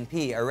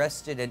PNP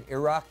arrested an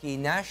Iraqi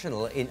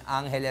national in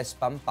Angeles,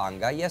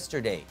 Pampanga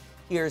yesterday.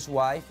 Here's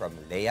why from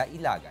Leia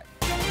Ilagan.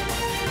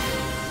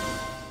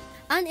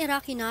 An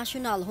Iraqi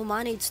national who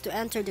managed to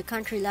enter the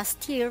country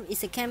last year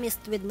is a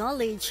chemist with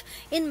knowledge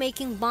in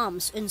making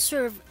bombs and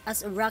served as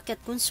a rocket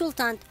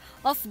consultant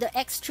of the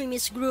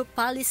extremist group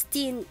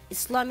Palestine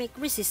Islamic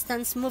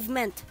Resistance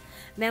Movement.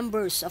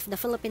 Members of the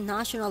Philippine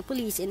National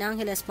Police in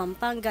Angeles,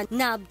 Pampanga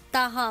nabbed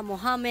Taha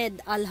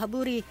Mohamed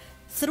Al-Haburi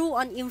through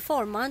an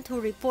informant who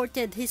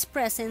reported his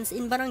presence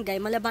in Barangay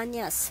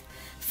Malacañang.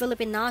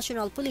 Philippine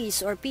National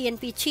Police or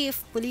PNP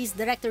Chief Police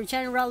Director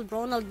General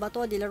Ronald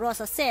Bato de la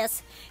Rosa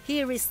says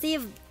he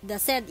received the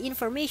said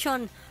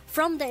information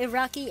from the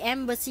Iraqi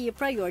embassy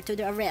prior to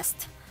the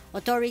arrest.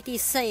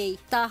 Authorities say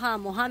Taha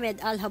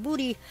Mohamed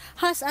Al-Haburi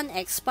has an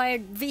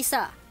expired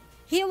visa.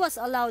 He was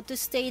allowed to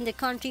stay in the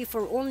country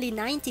for only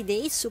 90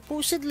 days,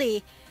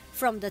 supposedly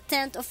from the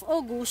 10th of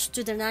August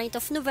to the 9th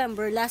of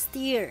November last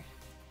year.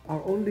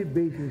 Our only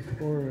basis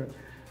for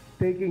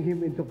taking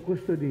him into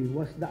custody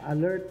was the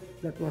alert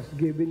that was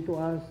given to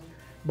us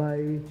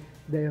by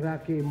the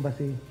Iraqi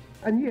embassy.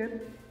 And yet,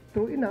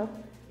 true enough,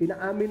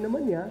 inaamin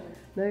naman niya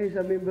na he is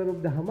a member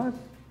of the Hamas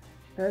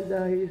and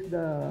he is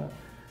the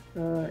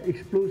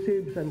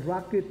explosives and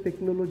rocket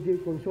technology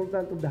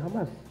consultant of the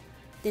Hamas.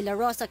 De la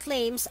Rosa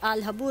claims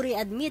Al-Haburi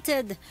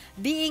admitted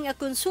being a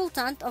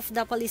consultant of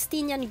the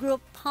Palestinian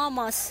group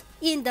Hamas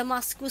in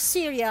Damascus,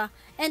 Syria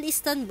and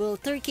Istanbul,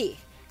 Turkey.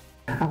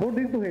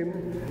 According to him,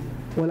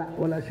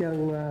 wala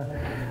siyang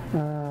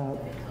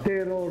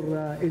terror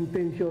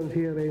intentions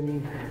here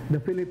in the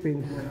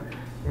Philippines.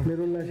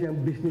 Meron lang siyang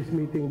business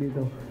meeting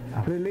dito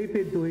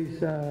related to his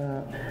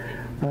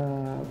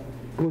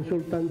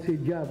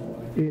consultancy job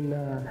in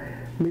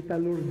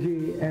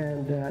metallurgy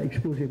and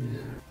explosives.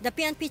 The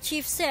PNP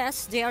chief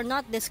says they are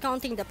not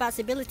discounting the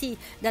possibility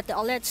that the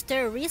alleged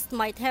terrorist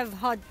might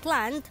have had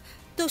planned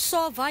to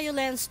sow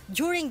violence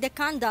during the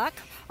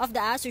conduct of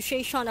the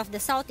Association of the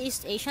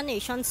Southeast Asian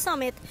Nations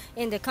Summit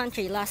in the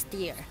country last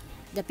year.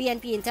 The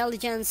PNP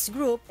intelligence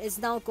group is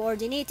now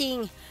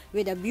coordinating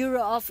with the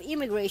Bureau of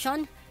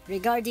Immigration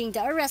regarding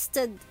the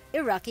arrested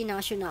Iraqi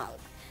national.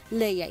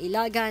 Leia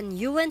Ilagan,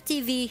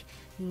 UNTV,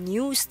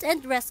 News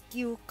and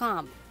Rescue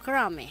Camp,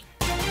 Krame.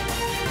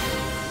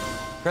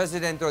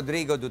 President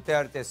Rodrigo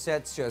Duterte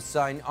sets to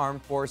assign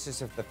Armed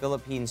Forces of the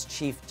Philippines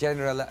Chief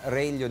General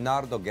Rey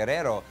Leonardo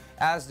Guerrero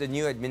as the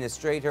new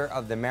administrator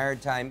of the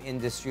Maritime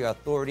Industry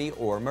Authority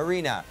or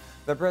Marina.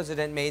 The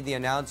president made the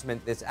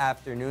announcement this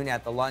afternoon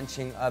at the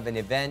launching of an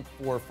event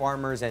for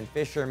farmers and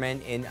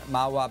fishermen in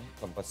Mawab,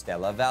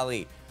 Compostela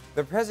Valley.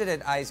 The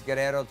president eyes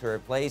Guerrero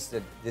to replace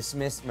the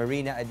dismissed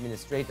Marina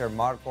Administrator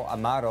Marco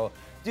Amaro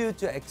due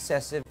to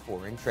excessive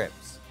foreign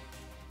trips.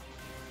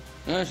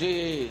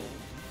 Si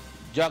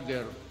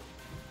Jagger,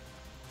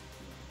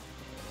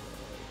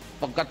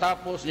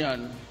 pagkatapos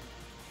niyan,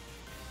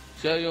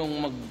 siya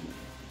yung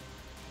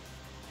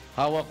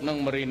hawak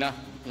ng marina,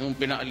 yung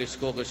pinaalis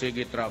ko kasi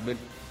travel.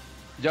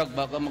 Jag,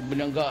 baka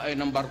magbinangga ay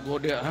ng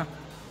barko diya, ha?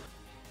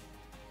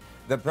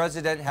 The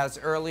president has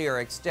earlier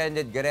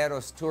extended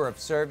Guerrero's tour of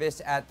service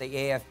at the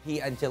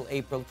AFP until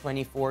April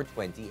 24,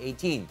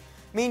 2018.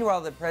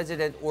 Meanwhile, the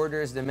president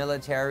orders the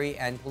military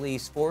and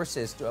police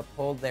forces to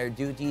uphold their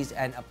duties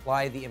and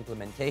apply the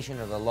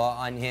implementation of the law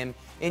on him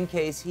in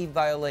case he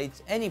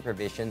violates any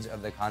provisions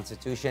of the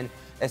Constitution,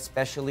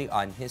 especially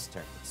on his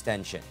term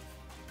extension.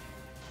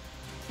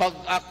 Pag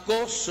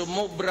ako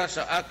sumubra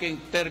sa aking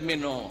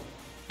termino,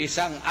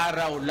 isang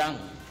araw lang,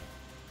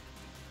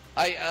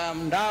 I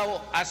am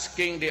now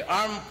asking the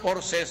Armed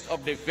Forces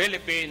of the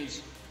Philippines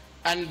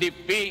and the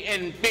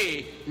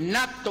PNP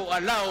not to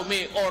allow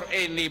me or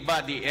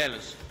anybody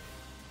else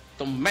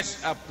to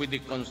mess up with the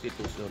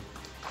Constitution.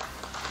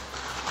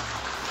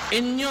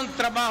 Inyong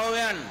trabaho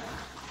yan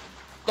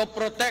to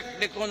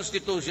protect the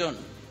Constitution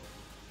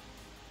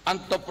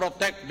and to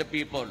protect the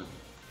people.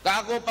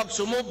 Kako pag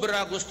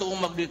sumubra, gusto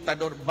kong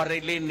magdiktador,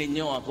 barilin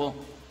ninyo ako.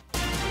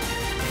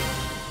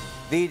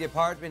 The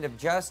Department of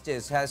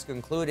Justice has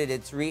concluded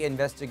its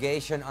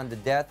re-investigation on the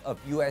death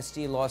of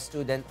UST law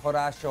student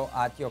Horacio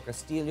Atio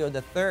Castillo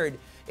III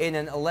in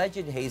an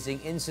alleged hazing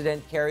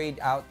incident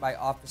carried out by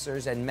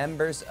officers and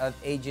members of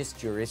Aegis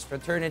Juris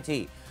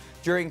Fraternity.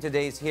 During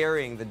today's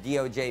hearing, the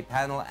DOJ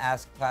panel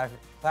asked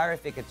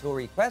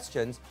clarificatory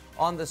questions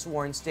on the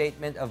sworn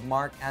statement of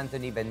Mark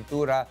Anthony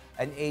Ventura,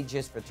 an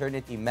Aegis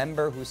Fraternity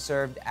member who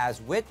served as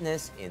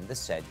witness in the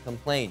said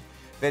complaint.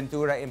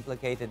 Ventura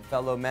implicated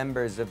fellow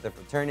members of the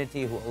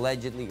fraternity who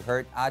allegedly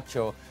hurt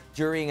Atio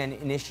during an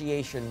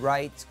initiation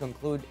rites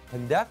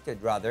conducted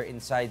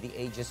inside the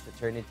Aegis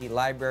Fraternity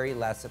Library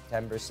last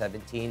September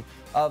 17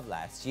 of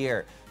last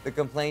year. The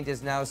complaint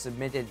is now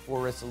submitted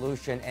for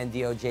resolution, and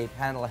DOJ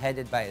panel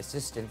headed by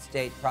Assistant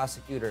State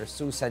Prosecutor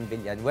Susan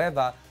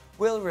Villanueva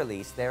will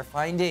release their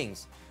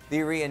findings. The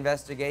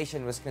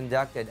reinvestigation was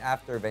conducted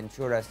after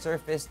Ventura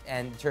surfaced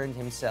and turned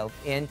himself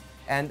in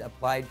and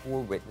applied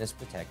for witness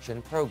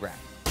protection program.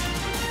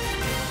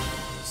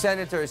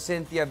 Senator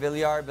Cynthia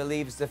Villar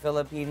believes the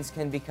Philippines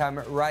can become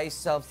rice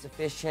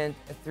self-sufficient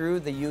through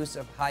the use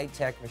of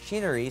high-tech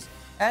machineries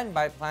and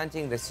by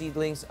planting the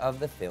seedlings of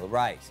the Phil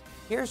rice.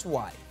 Here's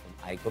why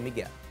from Aiko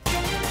Miguel.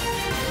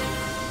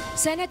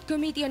 Senate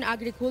Committee on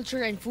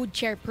Agriculture and Food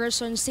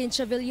Chairperson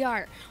Cynthia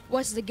Villar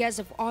was the guest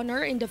of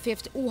honor in the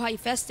 5th Uhay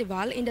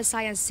Festival in the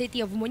Science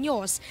City of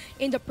Muñoz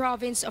in the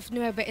province of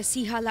Nueva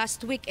Ecija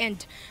last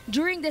weekend.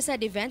 During the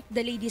said event,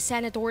 the lady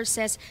senator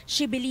says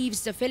she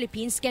believes the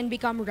Philippines can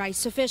become rice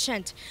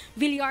sufficient.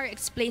 Villar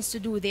explains to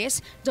do this,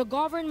 the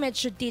government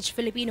should teach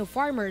Filipino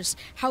farmers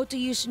how to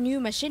use new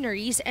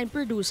machineries and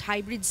produce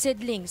hybrid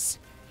seedlings.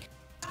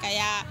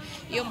 Kaya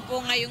yung po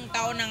ngayong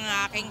taon ng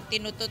aking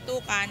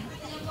tinututukan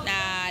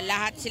na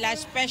lahat sila,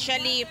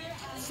 especially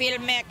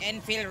PhilMec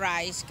and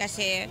PhilRice,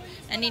 kasi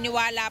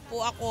naniniwala po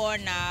ako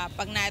na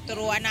pag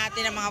naturuan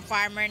natin ang mga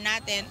farmer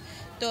natin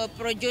to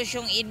produce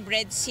yung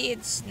inbred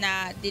seeds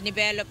na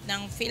dinevelop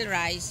ng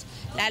PhilRice,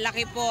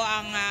 lalaki po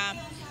ang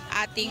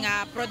ating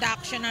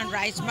production ng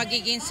rice,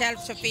 magiging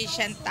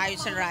self-sufficient tayo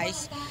sa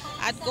rice.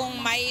 At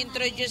kung may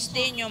introduce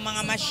din yung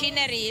mga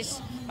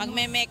machineries,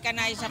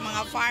 magme-mechanize sa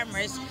mga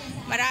farmers,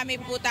 marami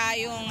po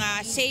tayong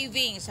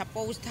savings sa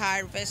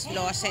post-harvest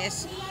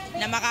losses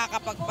na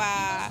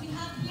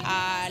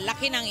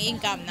makakapagpalaki ng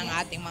income ng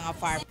ating mga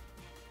farmers.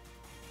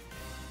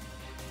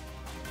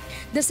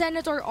 The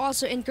senator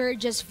also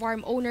encourages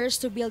farm owners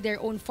to build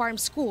their own farm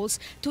schools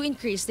to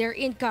increase their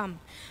income.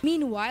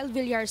 Meanwhile,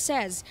 Villar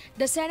says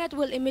the Senate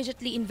will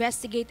immediately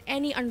investigate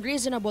any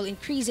unreasonable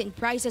increase in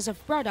prices of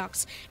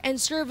products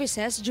and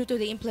services due to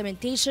the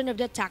implementation of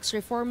the tax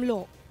reform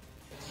law.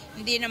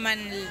 Hindi naman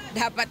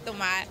dapat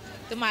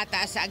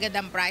tumataas agad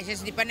ang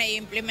prices. Hindi pa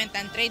na-implement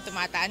ang trade,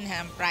 tumataas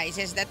ang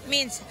prices. That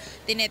means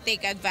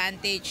tinetake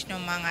advantage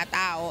ng mga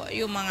tao,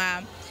 yung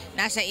mga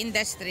nasa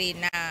industry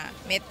na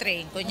may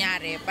train,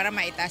 kunyari, para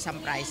maitaas ang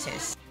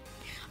prices.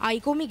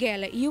 Aiko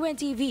Miguel,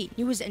 UNTV,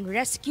 News and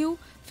Rescue,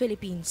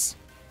 Philippines.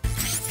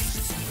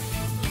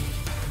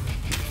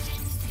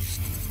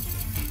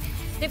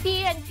 The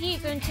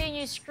PNP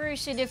continues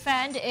cruise to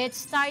defend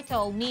its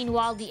title.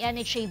 Meanwhile, the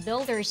NHA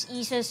Builders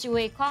eases to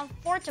a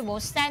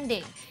comfortable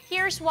standing.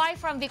 Here's why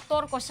from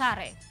Victor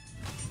Cosare.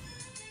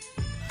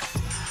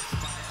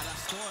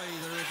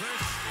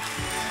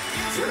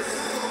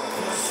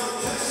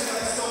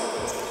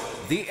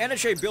 The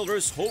NHA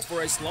Builders' hope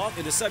for a slot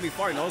in the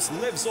semifinals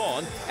lives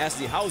on as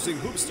the Housing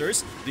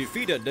Hoopsters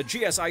defeated the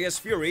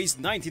GSIS Furies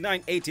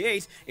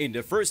 99-88 in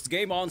the first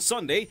game on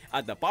Sunday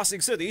at the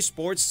Pasig City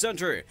Sports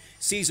Center.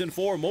 Season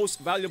 4 Most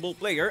Valuable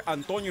Player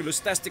Antonio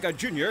Lustestica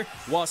Jr.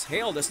 was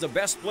hailed as the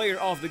best player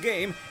of the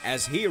game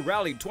as he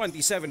rallied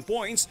 27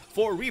 points,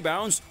 4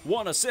 rebounds,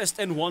 1 assist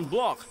and 1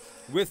 block.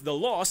 With the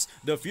loss,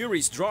 the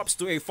Furies drops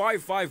to a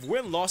 5-5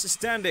 win-loss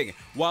standing,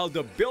 while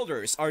the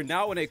Builders are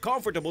now in a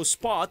comfortable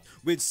spot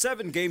with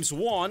 7 games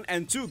won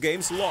and 2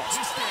 games lost.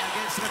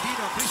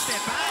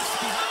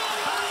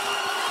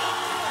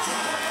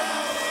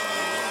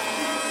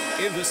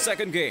 In the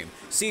second game,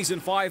 Season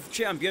 5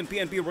 champion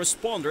PNP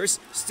Responders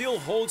still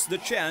holds the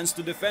chance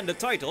to defend the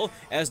title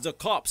as the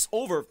Cops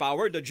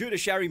overpowered the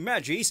Judiciary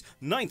Magis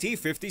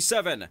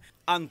 90-57.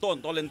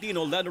 Anton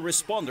Tolentino led the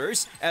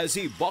Responders as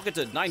he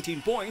bucketed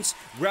 19 points,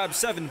 grabbed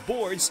 7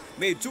 boards,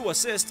 made 2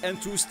 assists and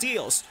 2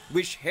 steals,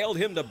 which held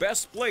him the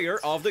best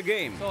player of the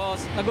game. So,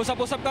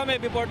 nag-usap-usap kami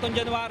before tong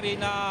January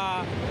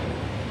na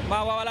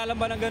mawawala lang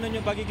ba ng ganun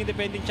yung pagiging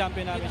defending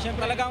champion namin.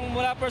 Siyempre, talagang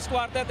mula first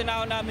quarter,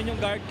 tinawag namin yung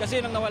guard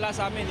kasi nang nawala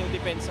sa amin yung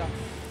depensa.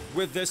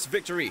 With this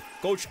victory,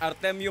 Coach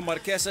Artemio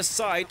Marquez's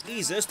side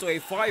eases to a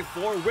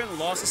 5-4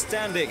 win-loss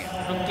standing.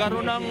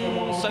 Nagkaroon ng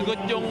sagot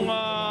yung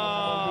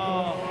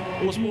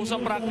pusang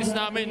practice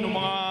namin noong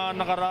mga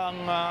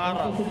nakaraang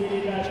araw.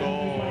 So,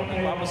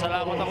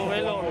 nagpapasalamat ako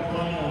kay Lord.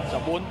 Sa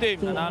buong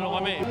team,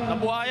 nanalo kami.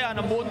 Nabuhayan,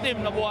 ang buong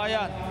team,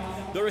 nabuhayan.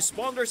 The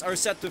responders are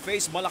set to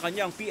face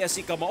Malacañang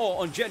PSC Camao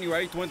on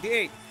January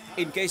 28.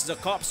 In case the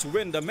Cops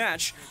win the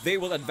match, they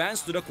will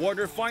advance to the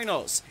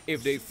quarterfinals.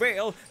 If they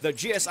fail, the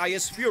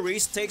GSIS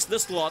Furies takes the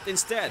slot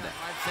instead. 5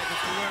 seconds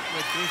to work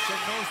with. Christian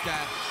knows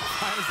that.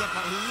 Fires up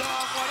a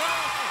long one.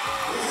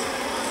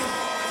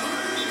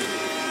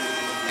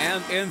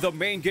 And in the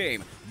main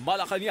game,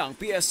 Malacañang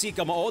PSC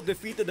Camao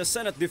defeated the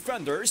Senate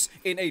Defenders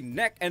in a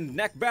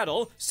neck-and-neck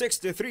battle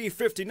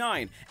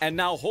 63-59 and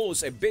now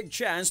holds a big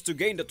chance to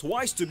gain the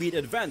twice-to-beat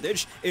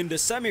advantage in the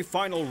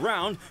semi-final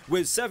round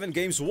with 7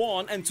 games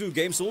won and 2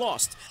 games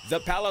lost. The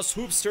Palace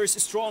Hoopsters'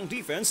 strong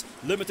defense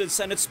limited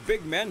Senate's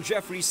big man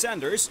Jeffrey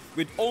Sanders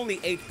with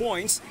only 8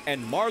 points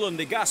and Marlon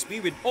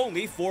Legaspi with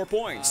only 4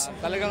 points.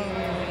 Talagang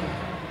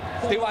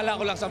tiwala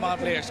ko lang sa mga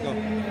players ko.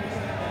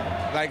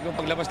 Like nung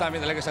paglabas namin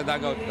talaga sa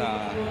dugout,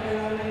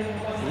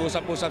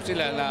 usap-usap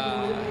sila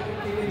na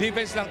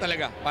defense lang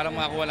talaga para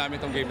makakuha namin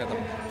itong game na to.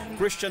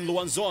 Christian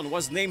Luanzon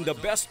was named the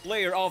best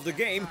player of the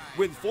game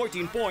with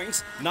 14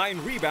 points, 9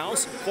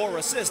 rebounds, 4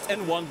 assists,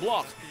 and 1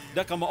 block.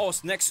 The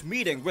Camao's next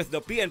meeting with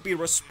the PNP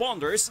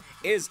responders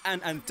is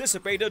an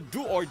anticipated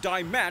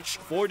do-or-die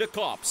match for the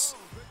Cops.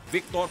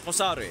 Victor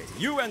Cosare,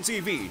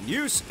 UNTV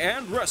News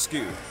and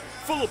Rescue,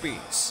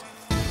 Philippines.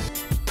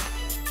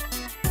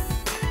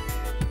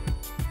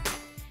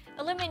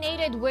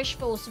 Eliminated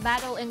Wishfuls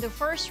battle in the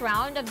first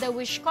round of the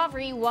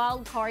Wishcovery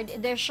Wildcard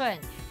Edition.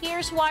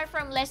 Here's why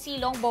from Leslie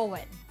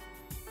Longbowen.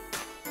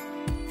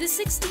 The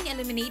 16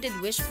 eliminated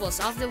Wishfuls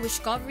of the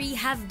Wishcovery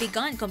have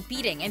begun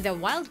competing in the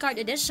Wildcard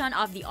Edition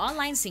of the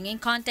online singing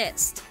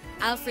contest.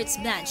 Alfred's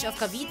Blanche of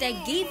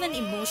Cavite gave an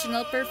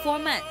emotional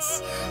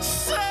performance.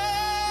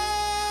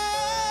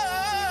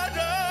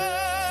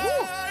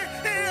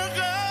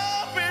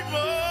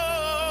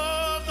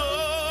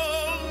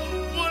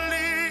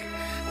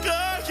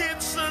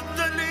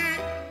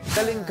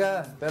 Galing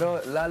ka, pero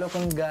lalo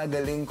kang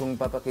gagaling kung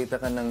papakita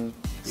ka ng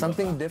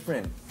something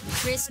different.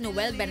 Chris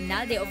Noel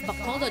Bernalde of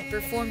Bacolod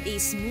performed a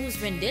smooth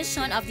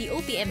rendition of the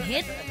OPM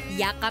hit,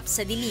 Yakap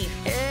sa Dilim.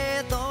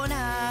 Ito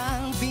na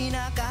ang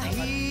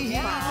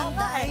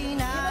pinakahihintay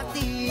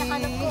natin.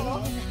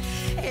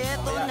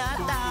 Ito na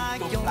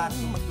tayong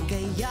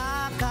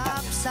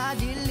magkayakap sa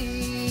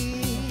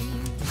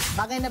dilim.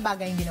 Bagay na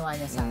bagay yung ginawa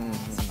niya sa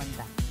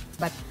kanta.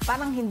 But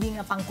parang hindi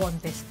nga pang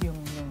contest yung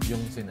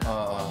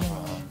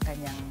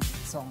kanyang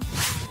song.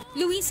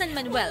 Luisan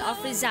Manuel of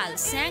Rizal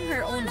sang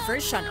her own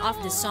version of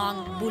the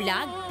song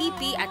Bulag,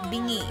 Pipi at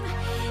Bingi.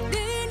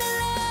 Di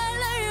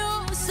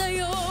nalalayo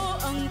sa'yo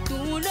ang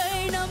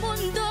tunay na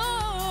mundo.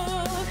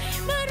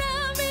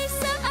 Marami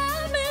sa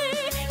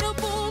amin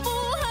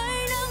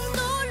nabubuhay ng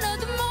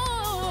tulad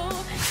mo.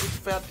 It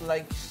felt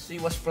like she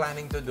was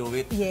planning to do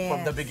it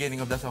from the beginning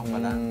of the song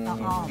pala.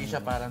 Hindi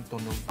siya parang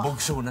tunog.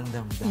 Bugso ng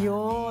damdam.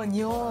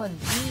 Yun.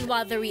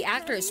 Meanwhile, the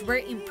reactors were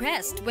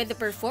impressed with the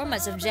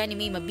performance of Jenny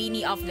May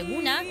Mabini of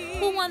Laguna,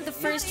 who won the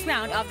first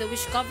round of the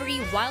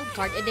Wishcovery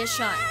Wildcard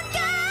Edition.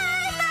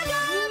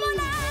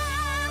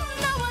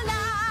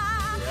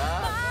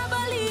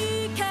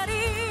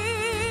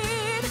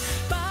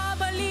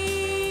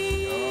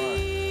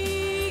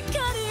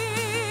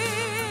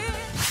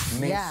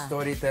 May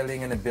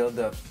storytelling and a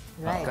build-up.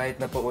 Kahit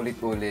na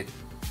paulit-ulit.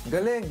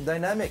 Galing,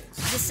 dynamics.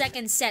 The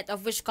second set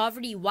of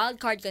Wishcovery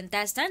Wildcard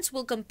contestants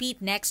will compete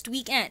next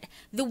weekend.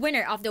 The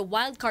winner of the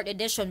Wildcard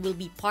Edition will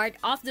be part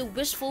of the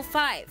Wishful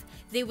 5.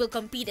 They will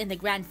compete in the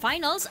grand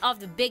finals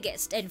of the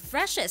biggest and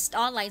freshest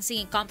online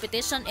singing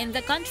competition in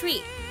the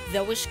country,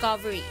 the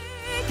Wishcovery.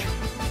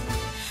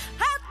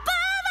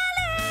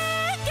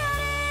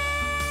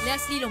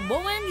 Leslie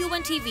Longbowen,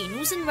 UNTV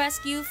News and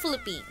Rescue,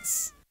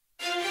 Philippines.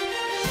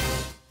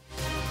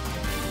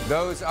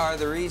 Those are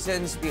the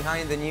reasons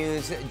behind the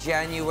news,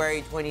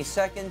 January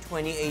 22nd,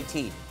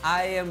 2018.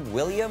 I am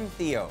William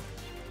Theo.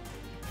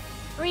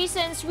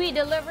 Reasons we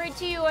delivered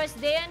to you as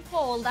they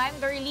unfold. I'm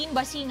Darlene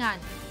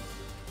Basingan.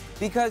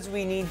 Because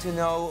we need to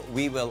know,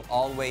 we will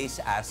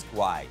always ask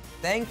why.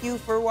 Thank you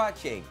for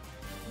watching.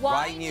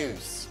 Why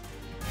News?